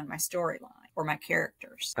working on my storyline. for my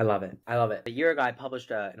characters. I love it. I love it. A year ago, I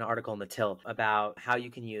published an article in the Tilt about how you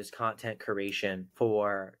can use content curation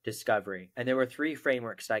for discovery. And there were 3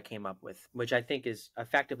 frameworks that I came up with, which I think is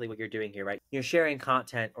effectively what you're doing here, right? You're sharing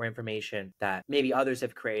content or information that maybe others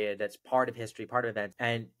have created that's part of history, part of events,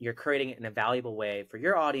 and you're creating it in a valuable way for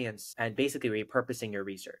your audience and basically repurposing your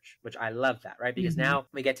research, which I love that, right? Because now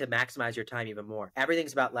we get to maximize your time even more.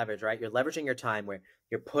 Everything's about leverage, right? You're leveraging your time where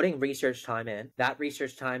you're putting research time in. That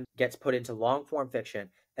research time gets put into long form fiction.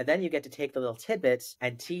 And then you get to take the little tidbits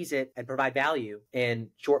and tease it and provide value in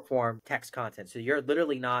short form text content. So you're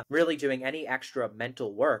literally not really doing any extra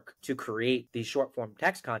mental work to create these short form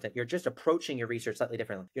text content. You're just approaching your research slightly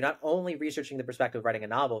differently. You're not only researching the perspective of writing a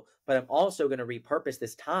novel, but I'm also going to repurpose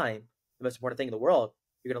this time, the most important thing in the world.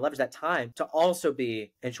 You're going to leverage that time to also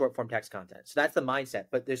be in short form text content. So that's the mindset.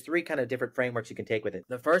 But there's 3 kind of different frameworks you can take with it.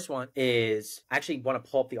 The first one is, I actually want to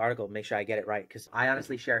pull up the article and make sure I get it right, because I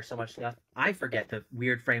honestly share so much stuff. I forget the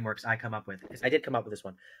weird frameworks I come up with. I did come up with this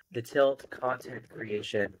one. The Tilt Content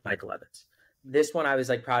Creation, Michael Evans. This one I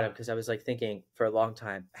was proud of, because I was thinking for a long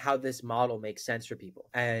time how this model makes sense for people.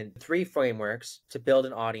 And 3 frameworks to build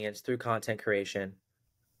an audience through content creation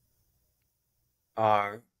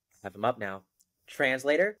are, I have them up now: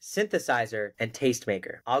 translator, synthesizer, and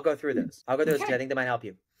tastemaker. I'll go through those. Because I think they might help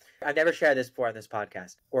you. I've never shared this before on this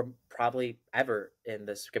podcast, or probably ever in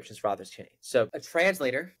the Subscriptions for Authors community. So a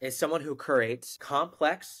translator is someone who curates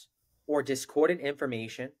complex or discordant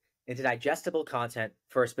information into digestible content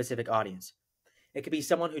for a specific audience. It could be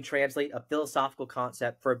someone who translates a philosophical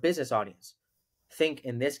concept for a business audience. Think,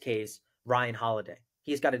 in this case, Ryan Holiday.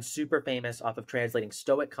 He's gotten super famous off of translating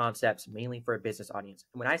Stoic concepts mainly for a business audience.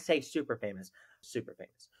 And when I say super famous, super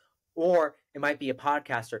famous. Or it might be a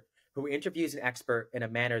podcaster who interviews an expert in a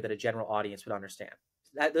manner that a general audience would understand.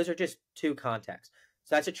 Those are just 2 contexts.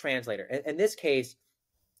 So that's a translator. In this case,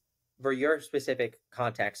 for your specific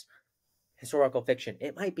context, historical fiction,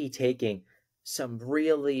 it might be taking some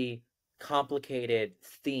really complicated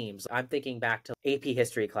themes. I'm thinking back to AP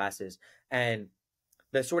history classes and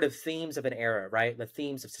the sort of themes of an era, right? The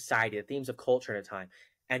themes of society, the themes of culture at a time.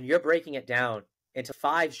 And you're breaking it down into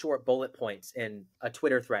 5 short bullet points in a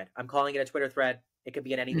Twitter thread. I'm calling it a Twitter thread. It could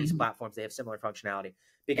be in any of these platforms. They have similar functionality.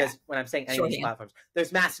 Because when I'm saying any of these platforms,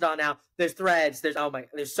 there's Mastodon now, there's Threads, there's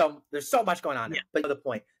so much going on now. But the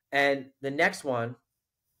point. And the next one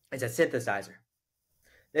is a synthesizer.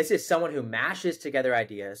 This is someone who mashes together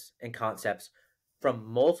ideas and concepts from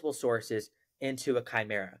multiple sources into a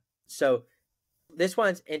chimera. So this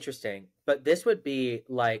one's interesting, but this would be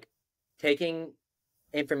taking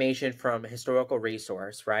information from a historical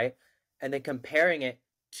resource, right? And then comparing it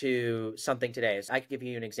to something today. So I could give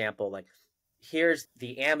you an example. Here's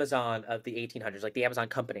the Amazon of the 1800s, the Amazon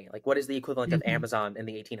company. What is the equivalent of Amazon in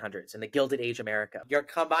the 1800s in the Gilded Age America? You're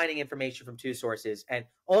combining information from 2 sources and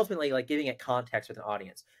ultimately giving it context with an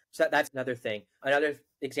audience. So that's another thing. Another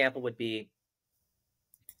example would be,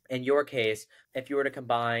 in your case, if you were to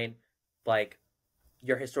combine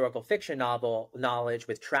your historical fiction novel knowledge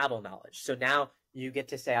with travel knowledge. So now you get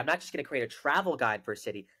to say, I'm not just going to create a travel guide for a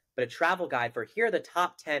city, but a travel guide for here are the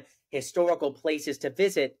top 10 historical places to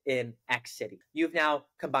visit in X city. You've now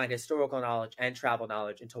combined historical knowledge and travel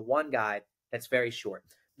knowledge into one guide that's very short.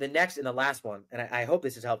 The next and the last one, and I hope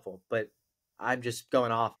this is helpful, but I'm just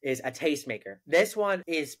going off, is a tastemaker. This one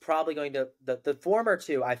is probably going to, the former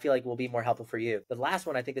 2 I feel will be more helpful for you. The last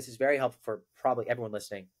one, I think this is very helpful for probably everyone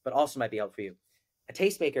listening, but also might be helpful for you. A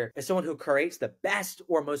tastemaker is someone who creates the best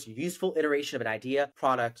or most useful iteration of an idea,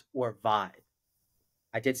 product, or vibe.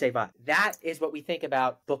 I did say vibe. That is what we think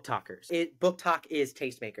about book talkers. Book talk is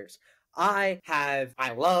tastemakers. I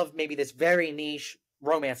love maybe this very niche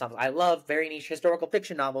romance novel. I love very niche historical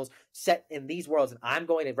fiction novels set in these worlds, and I'm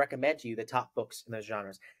going to recommend to you the top books in those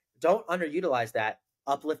genres. Don't underutilize that.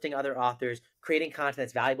 Uplifting other authors, creating content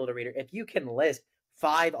that's valuable to reader. If you can list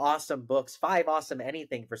 5 awesome books, 5 awesome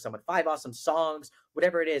anything for someone, 5 awesome songs,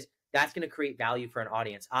 whatever it is, that's going to create value for an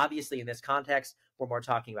audience. Obviously, in this context, we're more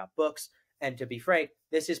talking about books. And to be frank,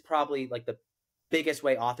 this is probably the biggest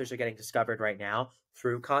way authors are getting discovered right now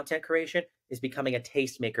through content creation, is becoming a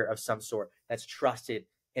tastemaker of some sort that's trusted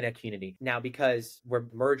in a community. Now, because we're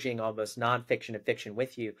merging almost nonfiction and fiction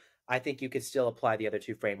with you, I think you could still apply the other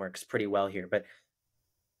 2 frameworks pretty well here. But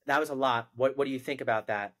that was a lot. What do you think about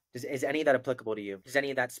that? Is any of that applicable to you? Does any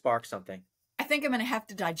of that spark something? I think I'm going to have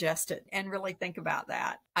to digest it and really think about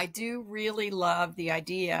that. I do really love the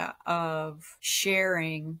idea of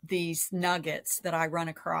sharing these nuggets that I run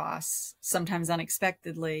across, sometimes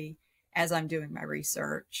unexpectedly, as I'm doing my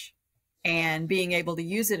research, and being able to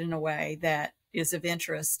use it in a way that is of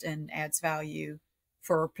interest and adds value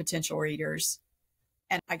for potential readers.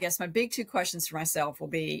 And I guess my big two questions for myself will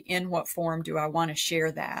be, in what form do I want to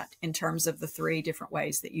share that in terms of the 3 different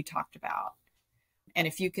ways that you talked about? And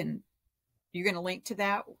if you can, you're going to link to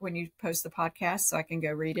that when you post the podcast so I can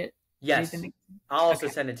go read it. Yes. Read I'll also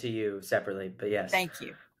send it to you separately, but yes. Thank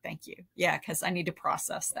you. Thank you. Yeah, because I need to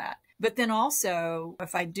process that. But then also,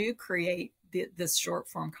 if I do create this short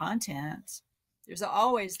form content, there's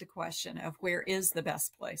always the question of where is the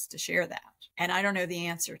best place to share that? And I don't know the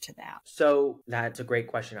answer to that. So that's a great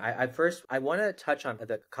question. I want to touch on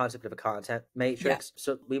the concept of a content matrix. Yeah.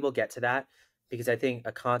 So we will get to that because I think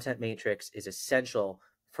a content matrix is essential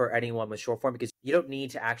for anyone with short form, because you don't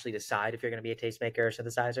need to actually decide if you're going to be a tastemaker or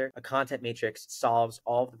synthesizer. A content matrix solves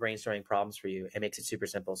all of the brainstorming problems for you and makes it super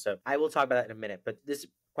simple. So I will talk about that in a minute, but this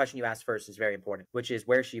question you asked first is very important, which is,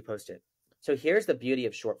 where should you post it? So here's the beauty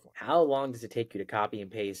of short form. How long does it take you to copy and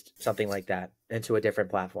paste something like that into a different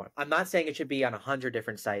platform? I'm not saying it should be on 100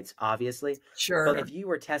 different sites, obviously. Sure. But if you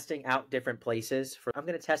were testing out different places I'm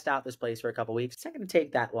going to test out this place for a couple weeks, it's not going to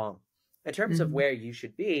take that long. In terms of where you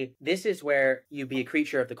should be, this is where you be a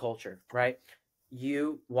creature of the culture, right?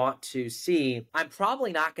 You want to see, I'm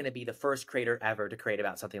probably not going to be the first creator ever to create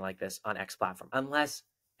about something like this on X platform, unless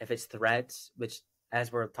if it's Threads, which,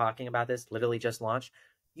 as we're talking about this, literally just launched.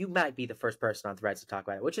 You might be the first person on Threads to talk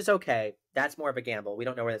about it, which is okay. That's more of a gamble. We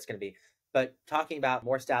don't know where that's going to be. But talking about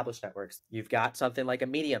more established networks, you've got something like a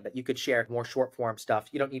Medium that you could share more short form stuff.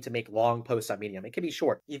 You don't need to make long posts on Medium. It could be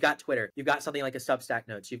short. You've got Twitter. You've got something like a Substack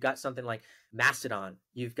Notes. You've got something like Mastodon.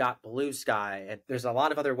 You've got Blue Sky. And there's a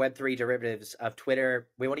lot of other Web3 derivatives of Twitter.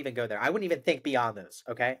 We won't even go there. I wouldn't even think beyond those,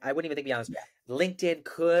 okay? I wouldn't even think beyond those. Yeah. LinkedIn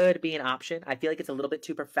could be an option. I feel like it's a little bit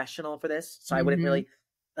too professional for this. So I wouldn't really,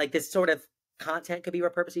 like, this sort of content could be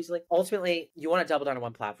repurposed easily. Ultimately, you want to double down on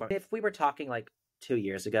one platform. If we were talking like 2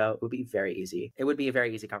 years ago, it would be very easy. It would be a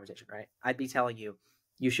very easy conversation, right? I'd be telling you,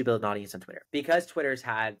 you should build an audience on Twitter. Because Twitter's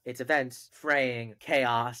had its events, fraying,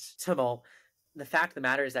 chaos, tumult. The fact of the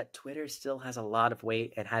matter is that Twitter still has a lot of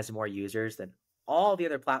weight and has more users than all the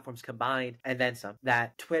other platforms combined, and then some.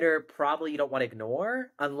 That Twitter probably you don't want to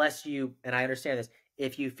ignore unless you, and I understand this,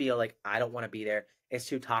 if you feel like, I don't want to be there, it's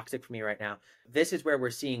too toxic for me right now. This is where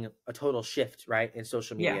we're seeing a total shift, right, in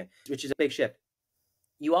social media, which is a big shift.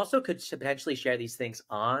 You also could potentially share these things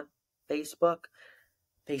on Facebook.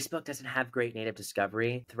 Facebook doesn't have great native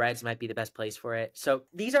discovery. Threads might be the best place for it. So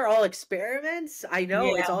these are all experiments. I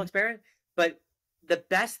know it's all experiment, but the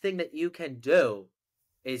best thing that you can do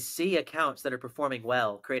is see accounts that are performing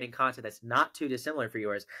well, creating content that's not too dissimilar for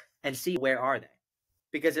yours, and see where are they.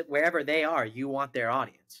 Because wherever they are, you want their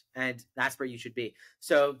audience, and that's where you should be.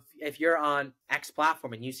 So if you're on X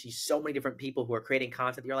platform and you see so many different people who are creating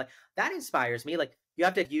content, you're like, that inspires me. Like, you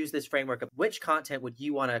have to use this framework of which content would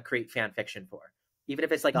you want to create fan fiction for? Even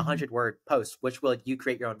if it's like 100-word post, which will you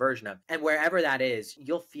create your own version of? And wherever that is,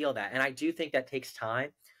 you'll feel that. And I do think that takes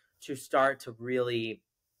time to start to really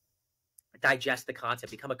digest the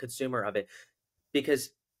content, become a consumer of it. Because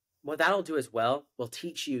what that'll do as well will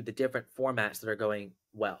teach you the different formats that are going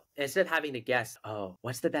well. Instead of having to guess, oh,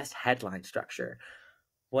 what's the best headline structure?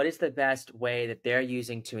 What is the best way that they're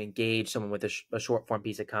using to engage someone with a short form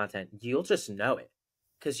piece of content? You'll just know it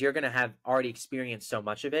because you're going to have already experienced so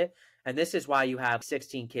much of it. And this is why you have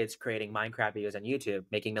 16 kids creating Minecraft videos on YouTube,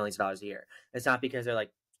 making millions of dollars a year. It's not because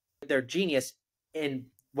they're genius in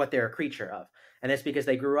what they're a creature of. And it's because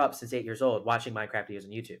they grew up since 8 years old watching Minecraft videos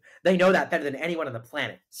on YouTube. They know that better than anyone on the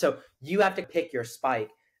planet. So you have to pick your spike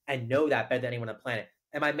and know that better than anyone on the planet.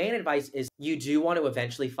 And my main advice is you do want to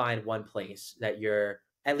eventually find one place that you're,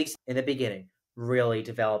 at least in the beginning, really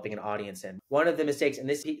developing an audience in. One of the mistakes, and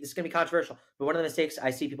this is going to be controversial, but one of the mistakes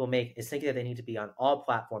I see people make is thinking that they need to be on all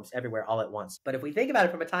platforms everywhere all at once. But if we think about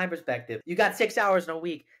it from a time perspective, you got 6 hours in a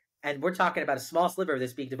week, and we're talking about a small sliver of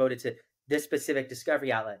this being devoted to this specific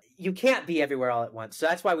discovery outlet. You can't be everywhere all at once. So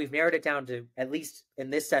that's why we've narrowed it down to, at least in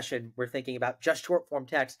this session, we're thinking about just short form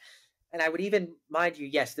text. And I would even mind you,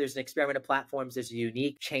 yes, there's an experiment of platforms. There's a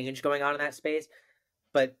unique change going on in that space.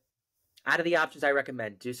 But out of the options I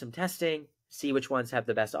recommend, do some testing, see which ones have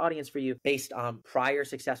the best audience for you based on prior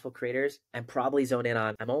successful creators, and probably zone in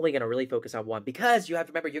on, I'm only going to really focus on one, because you have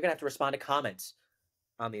to remember, you're going to have to respond to comments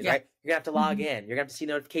on these, right? You're going to have to log in. You're going to have to see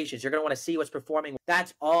notifications. You're going to want to see what's performing.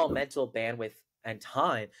 That's all mental bandwidth and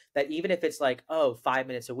time that even if it's like, 5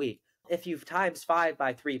 minutes a week, if you've times 5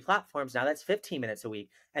 by 3 platforms, now that's 15 minutes a week.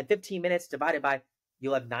 And 15 minutes divided by,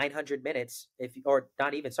 you'll have 900 minutes, you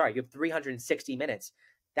have 360 minutes.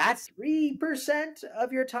 That's 3%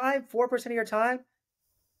 of your time, 4% of your time.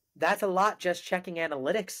 That's a lot just checking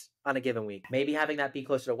analytics on a given week. Maybe having that be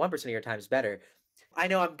closer to 1% of your time is better. I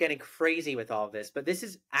know I'm getting crazy with all of this, but this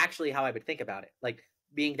is actually how I would think about it, like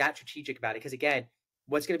being that strategic about it. Because again,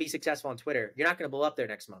 what's going to be successful on Twitter, you're not going to blow up there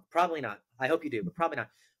next month. Probably not. I hope you do, but probably not.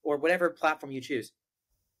 Or whatever platform you choose.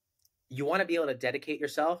 You want to be able to dedicate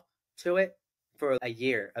yourself to it for a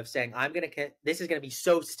year of saying, this is going to be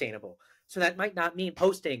so sustainable. So that might not mean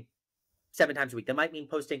posting 7 times a week. That might mean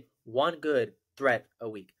posting one good thread a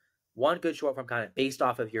week, one good short form content based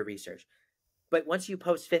off of your research. But once you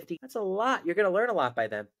post 50, that's a lot. You're going to learn a lot by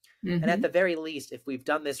then. And at the very least, if we've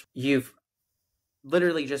done this, you've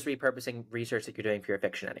literally just repurposing research that you're doing for your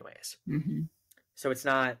fiction anyways. So it's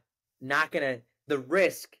not going to, the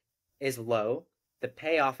risk is low. The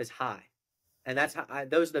payoff is high. And that's how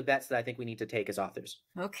those are the bets that I think we need to take as authors.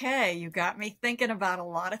 Okay. You got me thinking about a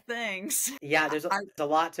lot of things. Yeah, there's a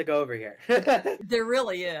lot to go over here. There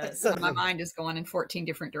really is. My mind is going in 14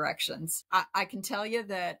 different directions. I can tell you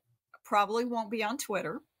that I probably won't be on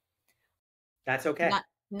Twitter. That's okay.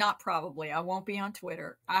 Not probably. I won't be on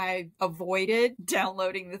Twitter. I avoided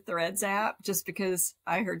downloading the Threads app just because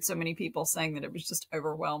I heard so many people saying that it was just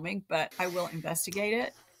overwhelming, but I will investigate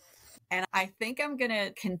it. And I think I'm going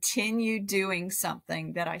to continue doing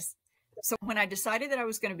something so when I decided that I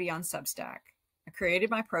was going to be on Substack, I created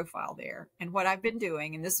my profile there. And what I've been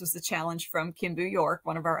doing, and this was the challenge from Kimbu York,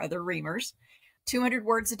 one of our other reamers, 200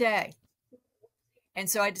 words a day. And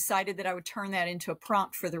so I decided that I would turn that into a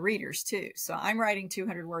prompt for the readers too. So I'm writing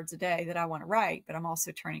 200 words a day that I want to write, but I'm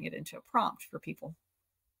also turning it into a prompt for people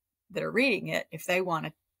that are reading it. If they want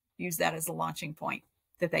to use that as a launching point,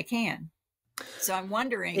 that they can. So I'm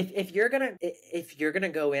wondering if you're going to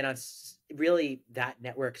go in on really that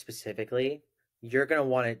network specifically, you're going to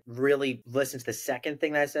want to really listen to the second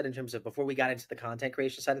thing that I said in terms of before we got into the content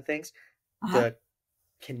creation side of things, the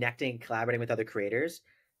connecting, collaborating with other creators.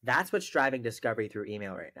 That's what's driving discovery through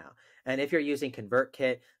email right now. And if you're using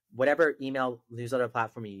ConvertKit, whatever email newsletter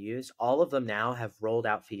platform you use, all of them now have rolled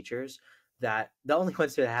out features that the only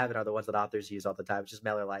ones who have it are the ones that authors use all the time, which is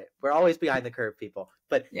MailerLite. We're always behind the curve, people.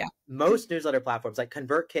 But most newsletter platforms, like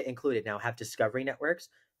ConvertKit included now, have discovery networks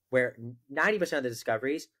where 90% of the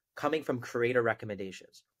discoveries coming from creator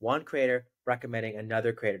recommendations. One creator recommending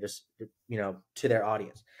another creator just, to their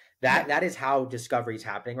audience. That is how discovery is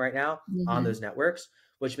happening right now on those networks,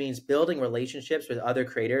 which means building relationships with other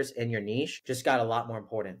creators in your niche just got a lot more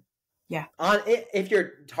important. Yeah. If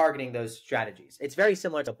you're targeting those strategies, it's very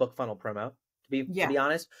similar to book funnel promo, to be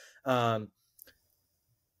honest, but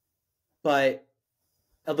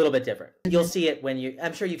a little bit different. You'll see it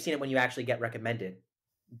I'm sure you've seen it when you actually get recommended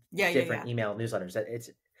different email newsletters. It's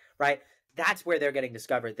right. That's where they're getting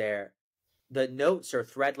discovered there. The notes or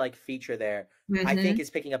thread-like feature there, I think is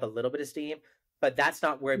picking up a little bit of steam, but that's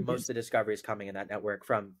not where most of the discovery is coming in that network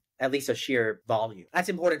from, at least a sheer volume. That's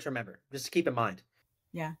important to remember, just to keep in mind.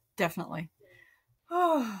 Yeah, definitely.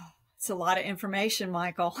 Oh, it's a lot of information,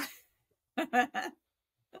 Michael.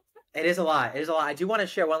 It is a lot. I do want to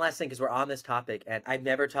share one last thing because we're on this topic, and I've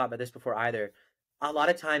never talked about this before either. A lot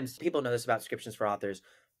of times, people know this about subscriptions for authors.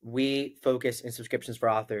 We focus in subscriptions for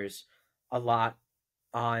authors a lot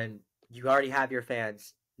on, you already have your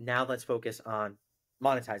fans. Now let's focus on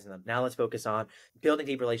monetizing them. Now let's focus on building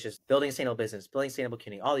deep relationships, building a sustainable business, building a sustainable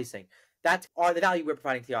community, all these things. That's the value we're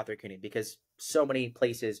providing to the author community, because so many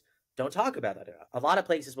places don't talk about that enough. A lot of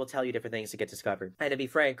places will tell you different things to get discovered. And to be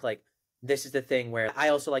frank, like, this is the thing where I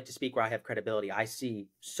also like to speak where I have credibility. I see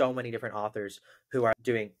so many different authors who are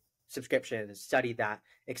doing subscriptions, study that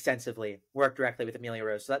extensively, work directly with Amelia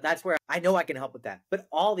Rose. So that's where I know I can help with that. But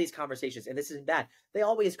all these conversations, and this isn't bad, they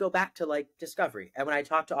always go back to like discovery. And when I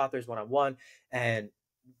talk to authors one-on-one and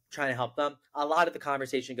trying to help them, a lot of the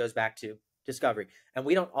conversation goes back to discovery. And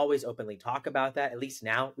we don't always openly talk about that. At least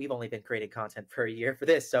now, we've only been creating content for a year for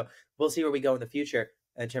this. So we'll see where we go in the future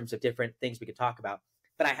in terms of different things we could talk about.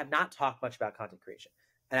 But I have not talked much about content creation.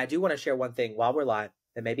 And I do want to share one thing while we're live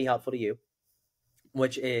that may be helpful to you,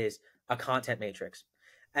 which is a content matrix.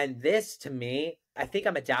 And this, to me, I think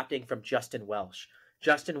I'm adapting from Justin Welsh.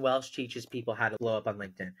 Justin Welsh teaches people how to blow up on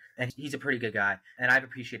LinkedIn. And he's a pretty good guy. And I've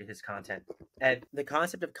appreciated his content. And the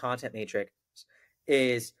concept of content matrix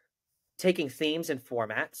is taking themes and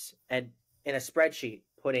formats and in a spreadsheet,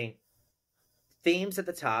 putting themes at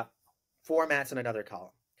the top, formats in another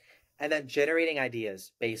column, and then generating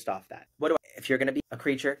ideas based off that. If you're going to be a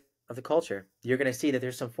creature of the culture, you're going to see that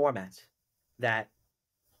there's some formats that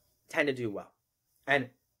tend to do well. And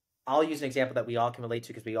I'll use an example that we all can relate to,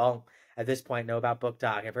 because we all at this point know about Book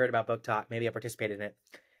Talk. I've heard about Book Talk. Maybe I participated in it.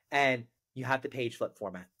 And you have the page flip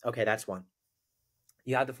format. Okay, that's one.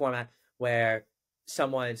 You have the format where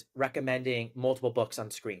someone's recommending multiple books on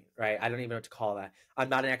screen, right? I don't even know what to call that. I'm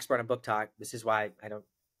not an expert on Book Talk. This is why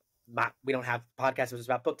we don't have podcasts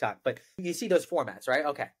about Book Talk, but you see those formats, right?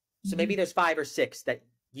 Okay. So maybe there's 5 or 6 that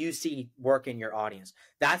you see work in your audience.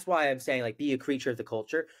 That's why I'm saying, like, be a creature of the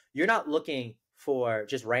culture. You're not looking for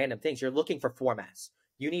just random things. You're looking for formats.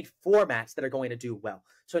 You need formats that are going to do well.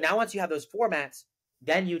 So now once you have those formats,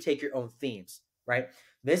 then you take your own themes, right?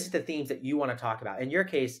 This is the themes that you want to talk about. In your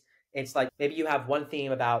case, it's like maybe you have one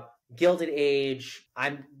theme about Gilded Age.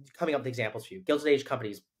 I'm coming up with examples for you. Gilded Age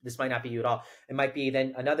companies. This might not be you at all. It might be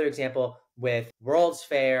then another example with World's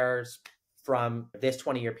Fairs from this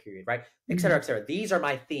 20-year period, right? Et cetera, et cetera. These are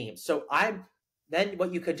my themes. So then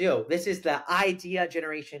what you could do, this is the idea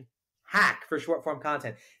generation hack for short form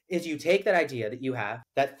content, is you take that idea that you have,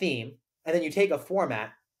 that theme, and then you take a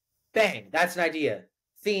format, bang, that's an idea.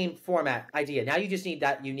 Theme, format, idea. Now you just need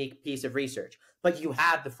that unique piece of research, but you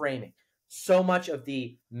have the framing. So much of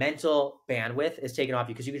the mental bandwidth is taken off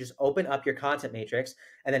you because you can just open up your content matrix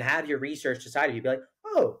and then have your research decide. You'd be like,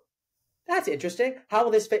 oh, that's interesting. How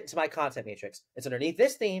will this fit into my content matrix? It's underneath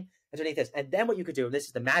this theme, it's underneath this. And then what you could do, and this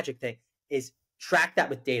is the magic thing, is track that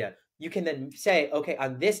with data. You can then say, okay,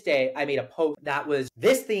 on this day, I made a post that was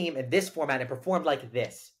this theme and this format and performed like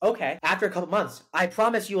this. Okay, after a couple months, I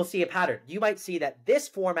promise you will see a pattern. You might see that this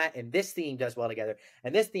format and this theme does well together,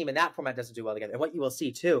 and this theme and that format doesn't do well together. And what you will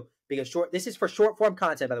see too, because this is for short form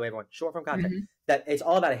content, by the way, everyone, short form content, that it's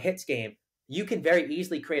all about a hits game. You can very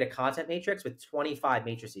easily create a content matrix with 25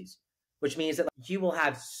 matrices, which means that you will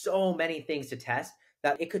have so many things to test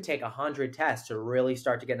that it could take 100 tests to really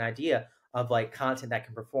start to get an idea of like content that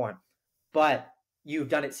can perform. But you've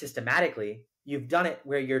done it systematically. You've done it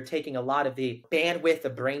where you're taking a lot of the bandwidth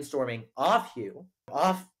of brainstorming off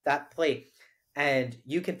that plate, and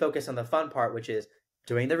you can focus on the fun part, which is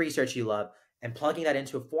doing the research you love and plugging that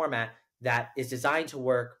into a format that is designed to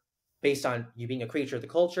work based on you being a creature of the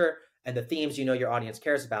culture and the themes you know your audience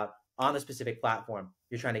cares about on the specific platform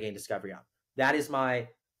you're trying to gain discovery on. That is my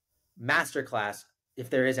masterclass, if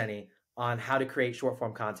there is any, on how to create short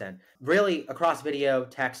form content, really across video,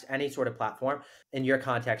 text, any sort of platform. In your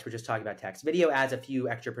context, we're just talking about text. Video adds a few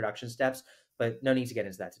extra production steps, but no need to get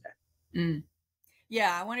into that today.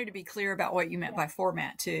 Yeah, I wanted to be clear about what you meant by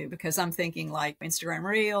format too, because I'm thinking like Instagram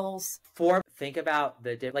Reels. Think about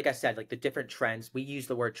like I said, like the different trends. We use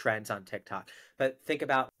the word trends on TikTok, but think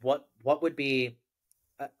about what would be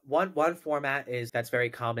one format is that's very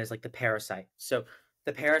common is like the parasite. So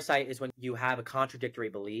the parasite is when you have a contradictory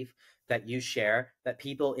belief that you share that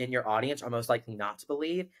people in your audience are most likely not to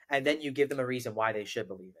believe, and then you give them a reason why they should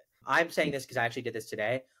believe it. I'm saying this because I actually did this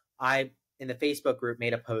today. I, in the Facebook group,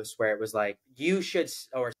 made a post where it was like, you should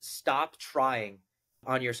stop trying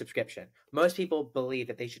on your subscription. Most people believe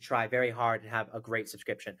that they should try very hard and have a great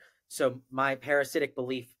subscription. So my parasitic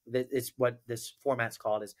belief is what this format's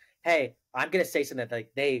called is, hey, I'm going to say something that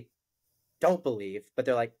like they don't believe, but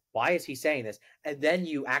they're like, why is he saying this? And then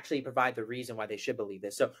you actually provide the reason why they should believe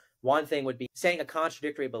this. So one thing would be saying a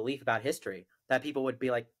contradictory belief about history that people would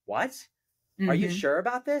be like, what? Are you sure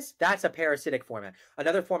about this? That's a parasitic format.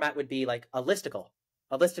 Another format would be like a listicle.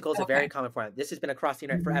 A listicle is a very common format. This has been across the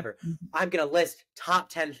internet forever. I'm going to list top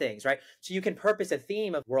 10 things, right? So you can purpose a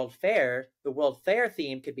theme of World Fair. The World Fair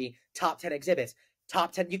theme could be top 10 exhibits,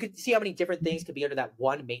 top 10. You could see how many different things could be under that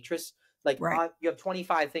one matrix. Like you have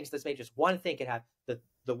 25 things in this matrix. One thing could have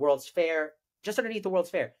the World's Fair. Just underneath the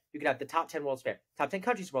World's Fair, you could have the top 10 World's Fair, top 10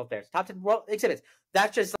 countries World Fairs, top 10 world exhibits.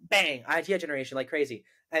 That's just bang, idea generation like crazy.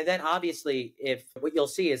 And then obviously, if what you'll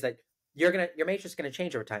see is that your matrix is going to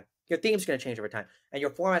change over time. Your theme's going to change over time, and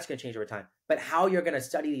your format's going to change over time. But how you're going to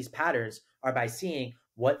study these patterns are by seeing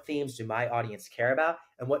what themes do my audience care about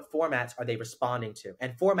and what formats are they responding to,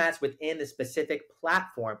 and formats within the specific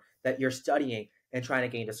platform that you're studying and trying to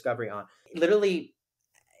gain discovery on. Literally,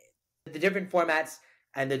 the different formats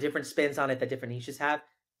and the different spins on it that different niches have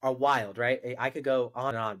are wild, right? I could go on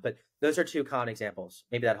and on, but those are two common examples.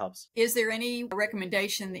 Maybe that helps. Is there any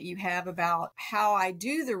recommendation that you have about how I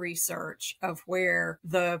do the research of where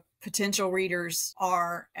the potential readers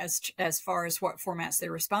are as far as what formats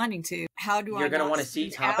they're responding to? How do You're going to want to see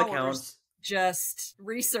top accounts. Just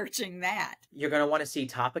researching that. You're going to want to see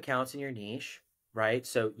top accounts in your niche, right?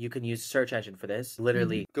 So you can use a search engine for this.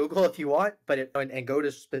 Literally Google if you want, but and go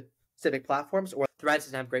to specific platforms, or Threads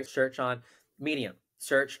doesn't have great search on Medium.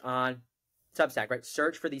 Search on Substack, right?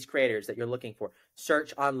 Search for these creators that you're looking for.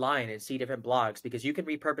 Search online and see different blogs, because you can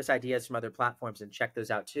repurpose ideas from other platforms and check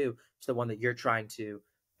those out too. It's the one that you're trying to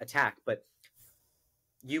attack. But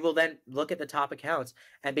you will then look at the top accounts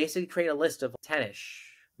and basically create a list of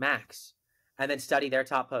 10-ish max, and then study their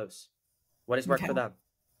top posts. What has worked for them?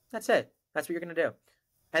 That's it. That's what you're going to do.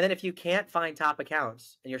 And then if you can't find top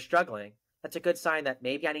accounts and you're struggling, that's a good sign that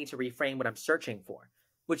maybe I need to reframe what I'm searching for.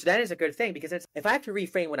 Which then is a good thing, because if I have to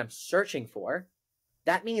reframe what I'm searching for,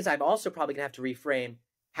 that means I'm also probably going to have to reframe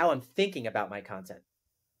how I'm thinking about my content,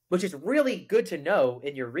 which is really good to know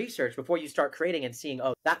in your research before you start creating and seeing,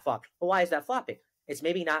 oh, that flopped. Well, why is that flopping? It's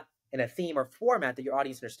maybe not in a theme or format that your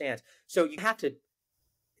audience understands. So you have to,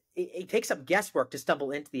 it takes some guesswork to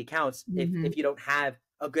stumble into the accounts if you don't have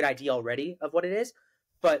a good idea already of what it is.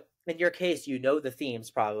 But in your case, you know the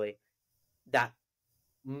themes probably that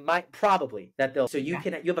they'll, so you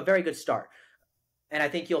have a very good start. And I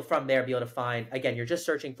think you'll from there be able to find, again, you're just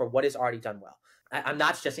searching for what is already done well. I'm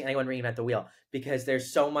not suggesting anyone reinvent the wheel, because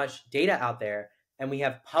there's so much data out there, and we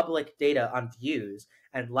have public data on views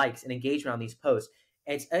and likes and engagement on these posts.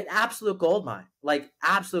 It's an absolute gold mine, like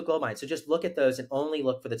absolute gold mine. So just look at those and only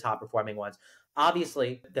look for the top performing ones.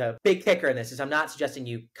 Obviously, the big kicker in this is I'm not suggesting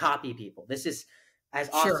you copy people. This is, as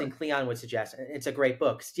Austin Kleon would suggest, it's a great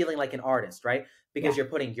book, Stealing Like an Artist, right? Because you're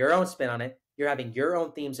putting your own spin on it. You're having your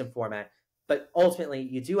own themes and format. But ultimately,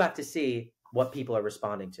 you do have to see what people are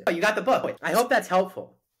responding to. Oh, you got the book. I hope that's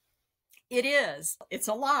helpful. It is. It's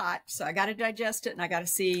a lot. So I got to digest it, and I got to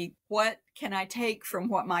see what can I take from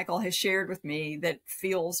what Michael has shared with me that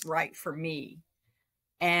feels right for me.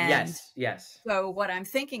 And yes. So what I'm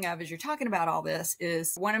thinking of as you're talking about all this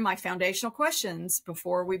is one of my foundational questions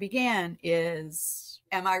before we began is,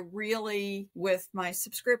 am I really with my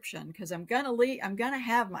subscription? Because I'm going to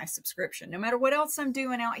have my subscription no matter what else I'm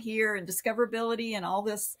doing out here and discoverability and all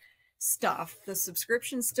this stuff. The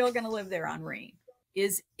subscription's still going to live there on Ream.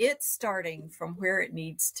 Is it starting from where it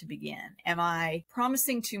needs to begin? Am I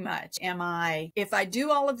promising too much? If I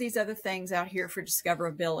do all of these other things out here for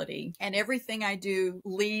discoverability and everything I do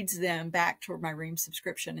leads them back toward my Ream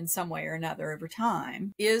subscription in some way or another over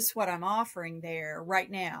time, is what I'm offering there right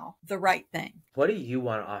now the right thing? What do you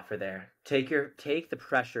want to offer there? Take the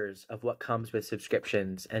pressures of what comes with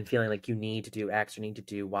subscriptions and feeling like you need to do X or need to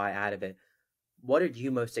do Y out of it. What are you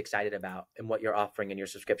most excited about in what you're offering in your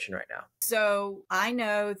subscription right now? So I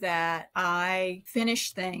know that I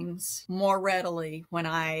finish things more readily when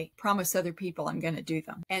I promise other people I'm going to do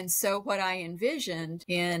them. And so what I envisioned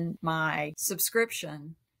in my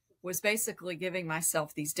subscription was basically giving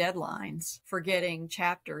myself these deadlines for getting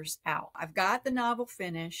chapters out. I've got the novel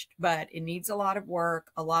finished, but it needs a lot of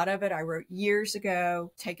work. A lot of it I wrote years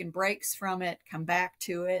ago, taken breaks from it, come back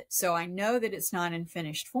to it. So I know that it's not in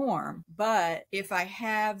finished form. But if I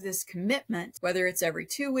have this commitment, whether it's every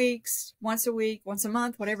 2 weeks, once a week, once a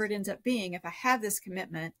month, whatever it ends up being, if I have this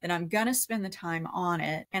commitment, then I'm going to spend the time on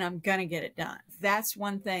it and I'm going to get it done. That's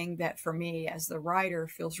one thing that for me as the writer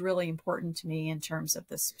feels really important to me in terms of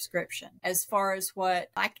the subscription. As far as what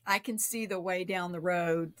I can see the way down the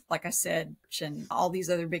road, like I said, and all these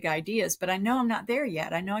other big ideas, but I know I'm not there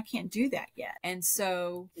yet. I know I can't do that yet. And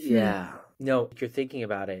so, No, you're thinking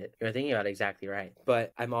about it. You're thinking about it exactly right.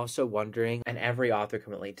 But I'm also wondering, and every author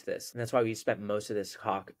can relate to this, and that's why we spent most of this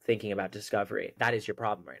talk thinking about discovery. That is your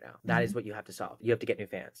problem right now. That is what you have to solve. You have to get new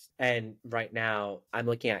fans. And right now, I'm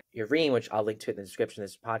looking at your Ream, which I'll link to it in the description of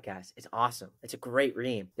this podcast. It's awesome. It's a great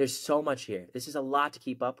Ream. There's so much here. This is a lot to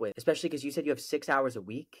keep up with, especially because you said you have 6 hours a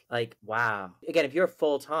week. Like, wow. Again, if you're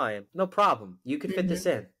full time, no problem. You could fit this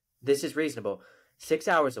in. This is reasonable. 6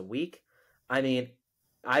 hours a week. I mean,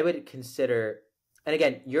 I would consider, and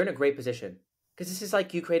again, you're in a great position because this is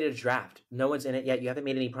like you created a draft. No one's in it yet. You haven't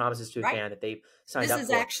made any promises to a fan that they've signed up for. This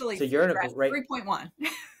is actually so you're in a great 3.1.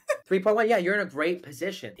 3.1. Yeah, you're in a great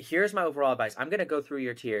position. Here's my overall advice. I'm going to go through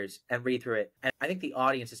your tiers and read through it. And I think the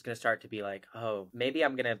audience is going to start to be like, oh, maybe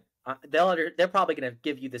I'm going to, they're probably going to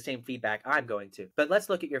give you the same feedback I'm going to. But let's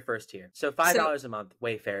look at your first tier. So $5 a month,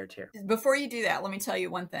 Wayfarer tier. Before you do that, let me tell you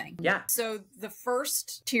one thing. Yeah. So the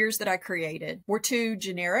first tiers that I created were too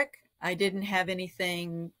generic. I didn't have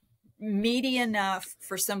anything meaty enough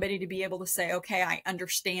for somebody to be able to say, okay, I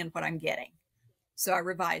understand what I'm getting. So I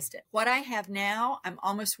revised it. What I have now, I'm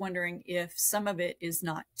almost wondering if some of it is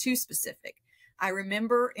not too specific. I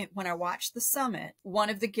remember when I watched the summit,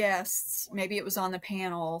 one of the guests, maybe it was on the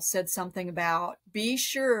panel, said something about, be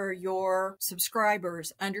sure your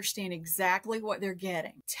subscribers understand exactly what they're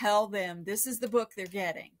getting. Tell them this is the book they're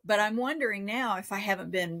getting. But I'm wondering now if I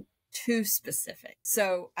haven't been too specific.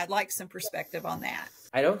 So I'd like some perspective on that.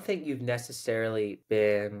 I don't think you've necessarily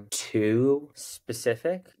been too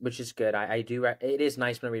specific, which is good. It is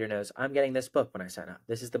nice when a reader knows I'm getting this book when I sign up.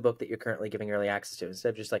 This is the book that you're currently giving early access to, instead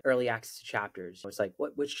of just like early access to chapters. It's like,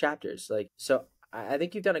 which chapters? Like, so I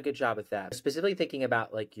think you've done a good job with that. Specifically thinking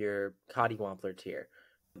about like your Coddy Wampler tier.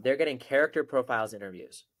 They're getting character profiles,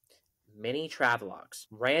 interviews, mini travelogues,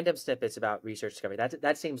 random snippets about research discovery.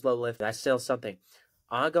 That seems low lift. That's still something.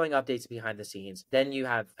 Ongoing updates behind the scenes. Then you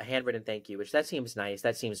have a handwritten thank you, which that seems nice.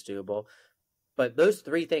 That seems doable. But those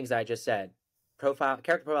three things that I just said,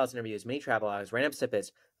 character profiles, interviews, mini travelogues, random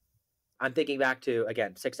snippets, I'm thinking back to,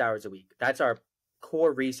 again, 6 hours a week. That's our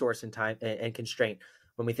core resource and time and constraint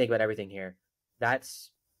when we think about everything here.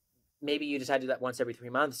 That's maybe you decide to do that once every 3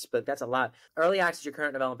 months, but that's a lot. Early access, your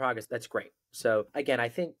current development progress, that's great. So again, I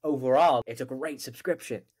think overall, it's a great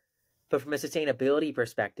subscription. But from a sustainability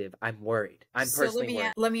perspective, I'm worried. I'm personally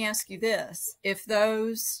worried. Let me ask you this. If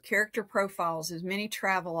those character profiles, as many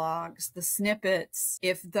travelogues, the snippets,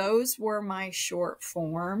 if those were my short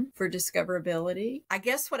form for discoverability, I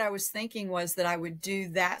guess what I was thinking was that I would do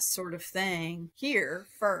that sort of thing here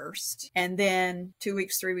first, and then 2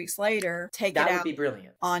 weeks, 3 weeks later, take that it would out be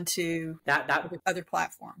brilliant. Onto other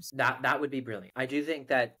platforms. That would be brilliant. I do think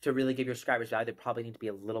that to really give your subscribers value, they probably need to be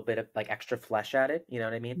a little bit of like extra flesh at it. You know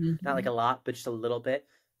what I mean? Mm-hmm. Not like a lot, but just a little bit.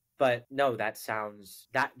 But no, that's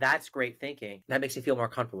great thinking. That makes me feel more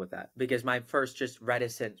comfortable with that, because my first just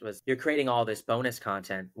reticence was you're creating all this bonus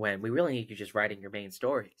content when we really need you just writing your main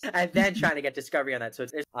stories and then trying to get discovery on that. So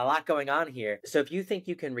there's a lot going on here. So if you think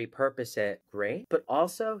you can repurpose it, great. But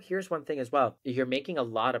also here's one thing as well. You're making a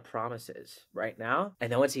lot of promises right now and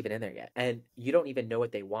no one's even in there yet. And you don't even know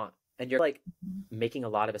what they want. And you're like making a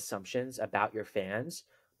lot of assumptions about your fans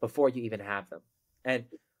before you even have them. And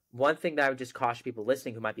one thing that I would just caution people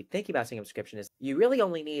listening who might be thinking about seeing a subscription is you really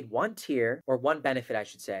only need one tier, or one benefit, I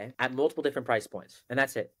should say, at multiple different price points. And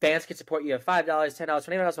that's it. Fans can support you at $5, $10,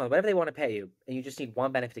 $25 a month, whatever they want to pay you. And you just need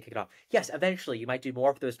one benefit to kick it off. Yes, eventually you might do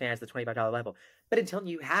more for those fans at the $25 level. But until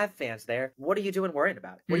you have fans there, what are you doing worrying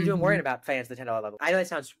about? What are you doing worrying about fans at the $10 level? I know that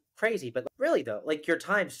sounds crazy, but really though, like your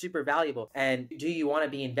time's super valuable. And do you want to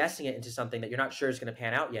be investing it into something that you're not sure is going to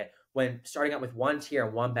pan out yet, when starting out with one tier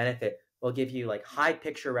and one benefit will give you like high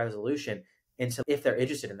picture resolution into if they're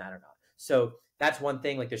interested in that or not. So that's one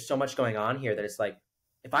thing. Like there's so much going on here that it's like,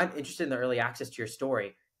 if I'm interested in the early access to your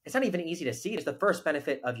story, it's not even easy to see. It's the first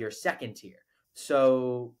benefit of your second tier.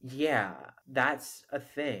 So yeah, that's a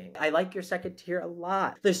thing. I like your second tier a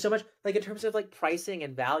lot. There's so much, like in terms of like pricing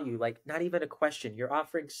and value, like not even a question. You're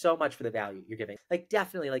offering so much for the value you're giving. Like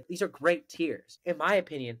definitely, like these are great tiers. In my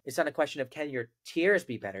opinion, it's not a question of can your tiers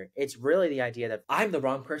be better. It's really the idea that I'm the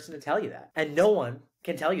wrong person to tell you that. And no one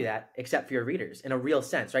can tell you that except for your readers in a real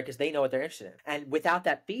sense, right? Because they know what they're interested in. And without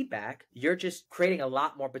that feedback, you're just creating a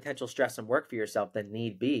lot more potential stress and work for yourself than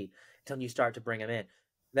need be until you start to bring them in.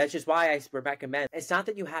 That's just why I recommend, it's not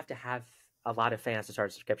that you have to have a lot of fans to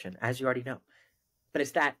start a subscription, as you already know, but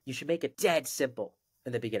it's that you should make it dead simple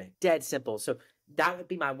in the beginning. Dead simple. So that would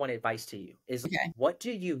be my one advice to you is what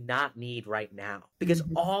do you not need right now? Because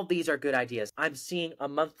all these are good ideas. I'm seeing a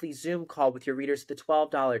monthly Zoom call with your readers at the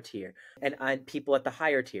 $12 tier and people at the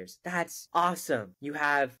higher tiers. That's awesome. You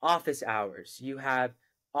have office hours. You have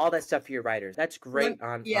all that stuff for your writers. That's great.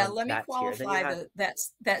 Let me qualify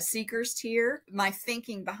that seekers tier. My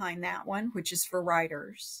thinking behind that one, which is for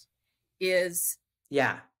writers, is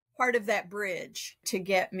part of that bridge to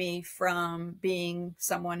get me from being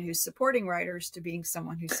someone who's supporting writers to being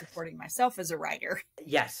someone who's supporting myself as a writer.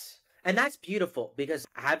 Yes. And that's beautiful, because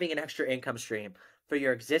having an extra income stream for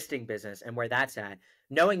your existing business and where that's at,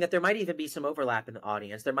 knowing that there might even be some overlap in the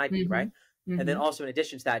audience, there might be, right? And then also in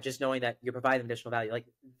addition to that, just knowing that you're providing additional value, like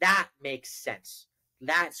that makes sense.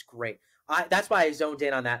 That's great. That's why I zoned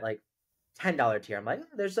in on that like $10 tier. I'm like,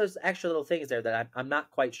 there's those extra little things there that I'm not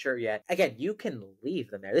quite sure yet. Again, you can leave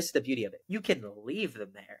them there. This is the beauty of it. You can leave them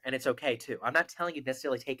there and it's okay too. I'm not telling you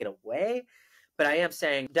necessarily take it away, but I am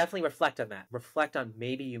saying definitely reflect on that. Reflect on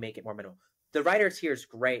maybe you make it more minimal. The writer tier is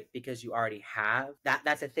great because you already have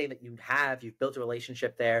that's a thing that you have. You've built a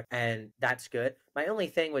relationship there and that's good. My only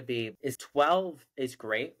thing would be is 12 is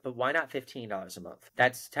great, but why not $15 a month?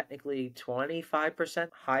 That's technically 25%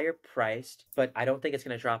 higher priced, but I don't think it's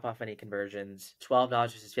going to drop off any conversions. $12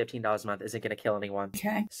 versus $15 a month isn't going to kill anyone.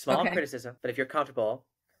 Okay. Small criticism, but if you're comfortable,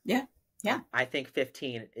 yeah, I think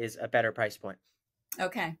 15 is a better price point.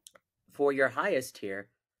 Okay. For your highest tier,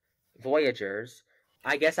 Voyagers,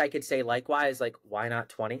 I guess I could say likewise, like why not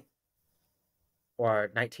 20 or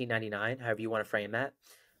 $19.99, however you want to frame that.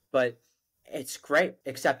 But it's great,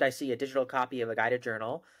 except I see a digital copy of a guided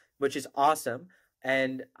journal, which is awesome.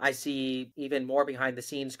 And I see even more behind the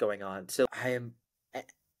scenes going on. So I'm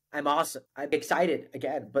awesome. I'm excited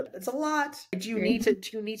again, but it's a lot. Do you need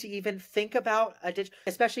to even think about a digital,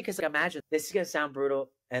 especially because like, imagine this is going to sound brutal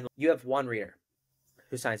and you have one reader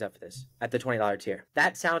who signs up for this at the $20 tier.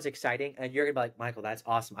 That sounds exciting. And you're going to be like, Michael, that's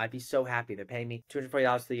awesome. I'd be so happy. They're paying me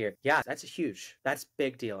 $240 for the year. Yeah, that's a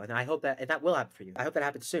big deal. And I hope that will happen for you. I hope that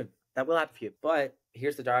happens soon. That will happen for you. But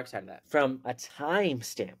here's the dark side of that. From a time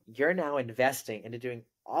stamp, you're now investing into doing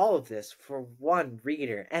all of this for one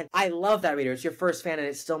reader. And I love that reader. It's your first fan and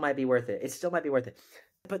it still might be worth it. It still might be worth it.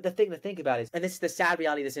 But the thing to think about is, and this is the sad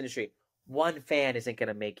reality of this industry, one fan isn't going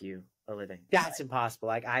to make you a living. That's impossible.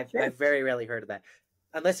 Like I've very rarely heard of that,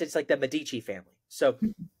 unless it's like the Medici family. So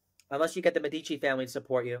unless you get the Medici family to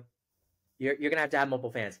support you, you're going to have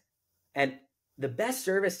multiple fans. And the best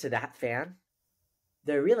service to that fan,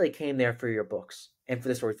 they really came there for your books and for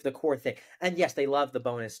the story, for the core thing. And yes, they love the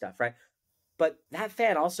bonus stuff, right? But that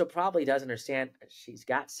fan also probably does understand she's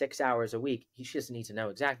got 6 hours a week. She doesn't need to know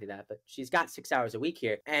exactly that, but she's got 6 hours a week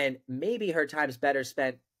here. And maybe her time's better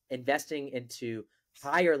spent investing into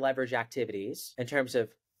higher leverage activities in terms of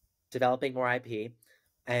developing more IP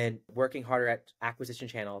and working harder at acquisition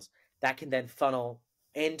channels that can then funnel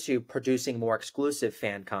into producing more exclusive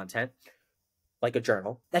fan content, like a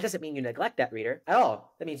journal. That doesn't mean you neglect that reader at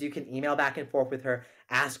all. That means you can email back and forth with her,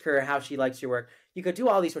 ask her how she likes your work. You could do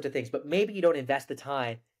all these sorts of things, but maybe you don't invest the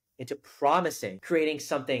time into promising creating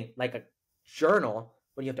something like a journal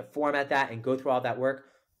when you have to format that and go through all that work,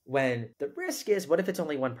 when the risk is, what if it's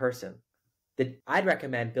only one person? I'd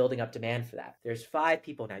recommend building up demand for that. There's 5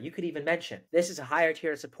 people now. You could even mention, this is a higher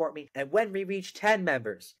tier to support me, and when we reach 10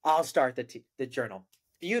 members, I'll start the journal.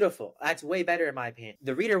 Beautiful. That's way better in my opinion.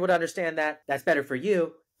 The reader would understand that. That's better for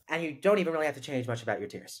you. And you don't even really have to change much about your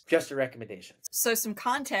tiers. Just a recommendation. So some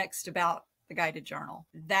context about the guided journal.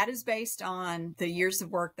 That is based on the years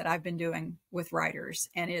of work that I've been doing with writers.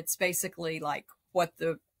 And it's basically like what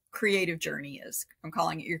the creative journey is. I'm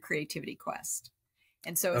calling it your creativity quest.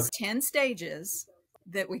 And so it's 10 stages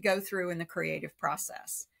that we go through in the creative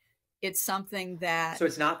process. It's something that... So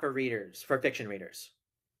it's not for readers, for fiction readers.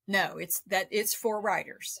 No, it's for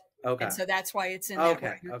writers. Okay. And so that's why it's in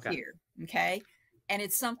that tier. Okay. And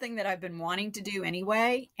it's something that I've been wanting to do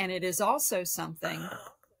anyway. And it is also something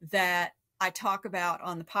that I talk about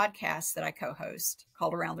on the podcast that I co-host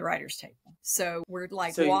called Around the Writer's Table. So we're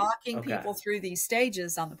like walking people through these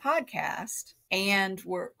stages on the podcast, and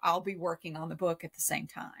I'll be working on the book at the same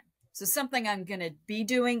time. So something I'm going to be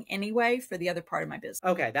doing anyway for the other part of my business.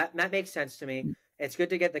 Okay. That makes sense to me. It's good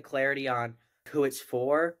to get the clarity on who it's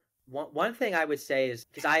for. One thing I would say is,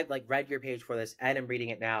 because I read your page for this and I'm reading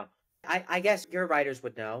it now, I guess your writers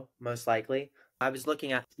would know, most likely. I was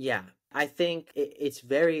looking at, I think it's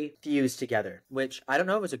very fused together, which I don't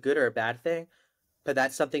know if it's a good or a bad thing, but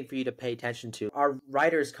that's something for you to pay attention to. Are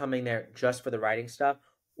writers coming there just for the writing stuff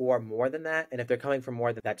or more than that? And if they're coming for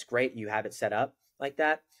more, that's great. You have it set up like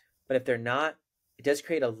that. But if they're not, it does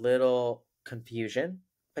create a little confusion,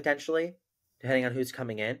 potentially, depending on who's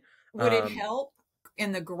coming in. Would it help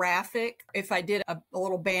in the graphic if I did a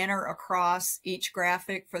little banner across each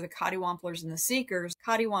graphic for the Cottywomplers and the Seekers?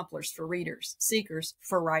 Cottywomplers for readers, Seekers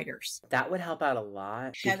for writers. That would help out a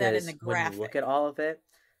lot. Have that in the graphic. When you look at all of it,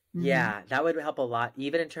 yeah, that would help a lot.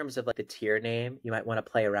 Even in terms of the tier name, you might want to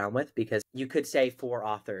play around with, because you could say 4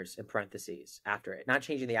 authors in parentheses after it, not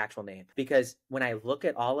changing the actual name. Because when I look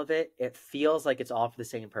at all of it, it feels like it's all for the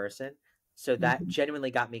same person. So that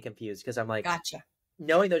genuinely got me confused, because I'm like, gotcha.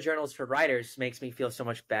 Knowing the journals for writers makes me feel so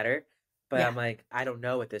much better. But I'm like, I don't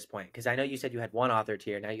know at this point, because I know you said you had 1 author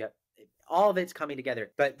tier. Now you got all of it's coming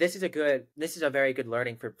together. But this is a very good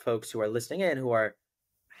learning for folks who are listening in, who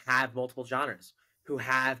have multiple genres, who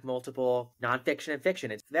have multiple nonfiction and fiction.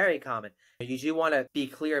 It's very common. You do want to be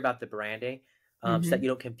clear about the branding so that you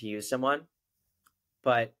don't confuse someone.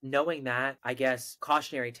 But knowing that, I guess,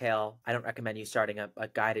 cautionary tale, I don't recommend you starting a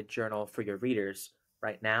guided journal for your readers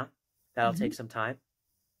right now. That'll take some time.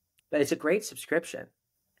 But it's a great subscription.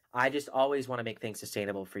 I just always want to make things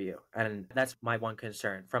sustainable for you. And that's my one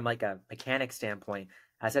concern from a mechanic standpoint.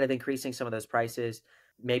 Instead of increasing some of those prices,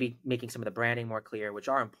 maybe making some of the branding more clear, which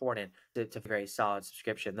are important to a very solid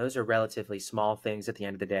subscription. Those are relatively small things at the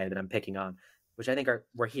end of the day that I'm picking on, which I think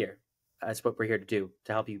we're here. That's what we're here to do,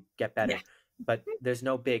 to help you get better. Yeah. But there's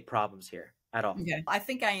no big problems here at all. Okay. I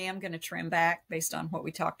think I am going to trim back based on what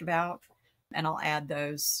we talked about. And I'll add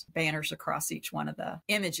those banners across each one of the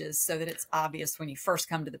images so that it's obvious when you first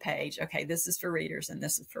come to the page, okay, this is for readers and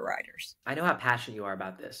this is for writers. I know how passionate you are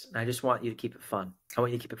about this. And I just want you to keep it fun. I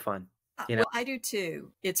want you to keep it fun. You know? Well, I do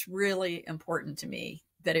too. It's really important to me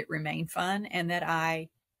that it remain fun, and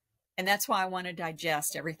that's why I want to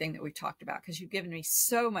digest everything that we've talked about, because you've given me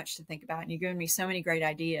so much to think about and you've given me so many great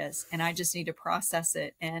ideas, and I just need to process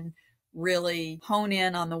it and really hone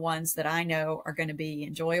in on the ones that I know are going to be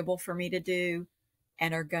enjoyable for me to do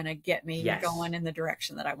and are going to get me going in the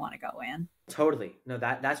direction that I want to go in. Totally. No,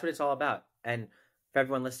 that's what it's all about. And for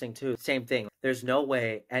everyone listening too, same thing. There's no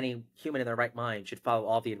way any human in their right mind should follow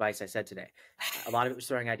all the advice I said today. A lot of it was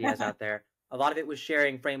throwing ideas out there. A lot of it was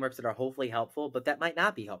sharing frameworks that are hopefully helpful, but that might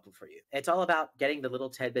not be helpful for you. It's all about getting the little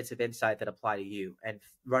tidbits of insight that apply to you and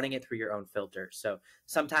running it through your own filter. So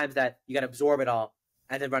sometimes that you got to absorb it all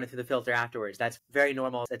and then run it through the filter afterwards. That's very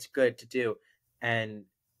normal. That's good to do. And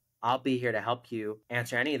I'll be here to help you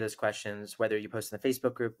answer any of those questions, whether you post in the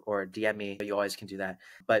Facebook group or DM me. You always can do that.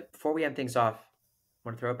 But before we end things off, I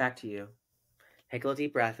want to throw it back to you. Take a little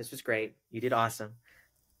deep breath. This was great. You did awesome.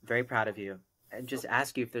 Very proud of you. And just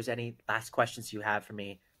ask you if there's any last questions you have for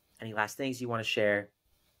me, any last things you want to share,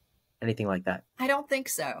 anything like that. I don't think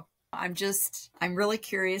so. I'm really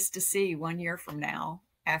curious to see 1 year from now,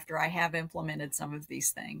 after I have implemented some of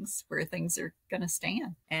these things, where things are going to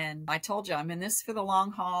stand. And I told you, I'm in this for the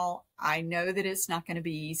long haul. I know that it's not going to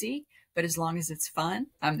be easy, but as long as it's fun,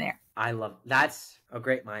 I'm there. I love that's a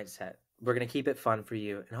great mindset. We're going to keep it fun for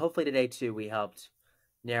you. And hopefully today too, we helped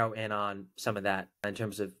narrow in on some of that in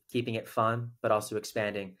terms of keeping it fun, but also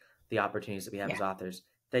expanding the opportunities that we have as authors.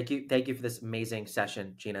 Thank you for this amazing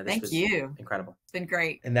session, Gina. This was incredible. It's been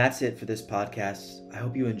great. And that's it for this podcast. I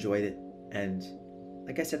hope you enjoyed it. And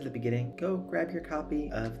like I said at the beginning, go grab your copy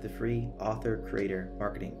of the free Author Creator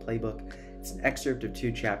Marketing Playbook. It's an excerpt of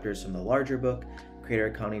 2 chapters from the larger book, Creator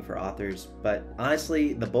Economy for Authors. But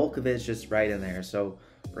honestly, the bulk of it is just right in there. So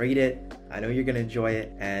read it. I know you're going to enjoy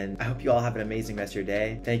it. And I hope you all have an amazing rest of your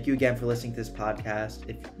day. Thank you again for listening to this podcast.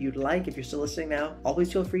 If you're still listening now,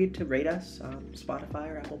 always feel free to rate us on Spotify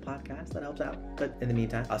or Apple Podcasts. That helps out. But in the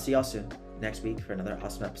meantime, I'll see y'all soon next week for another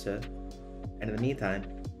awesome episode. And in the meantime,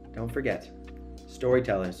 don't forget,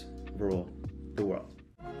 storytellers rule the world.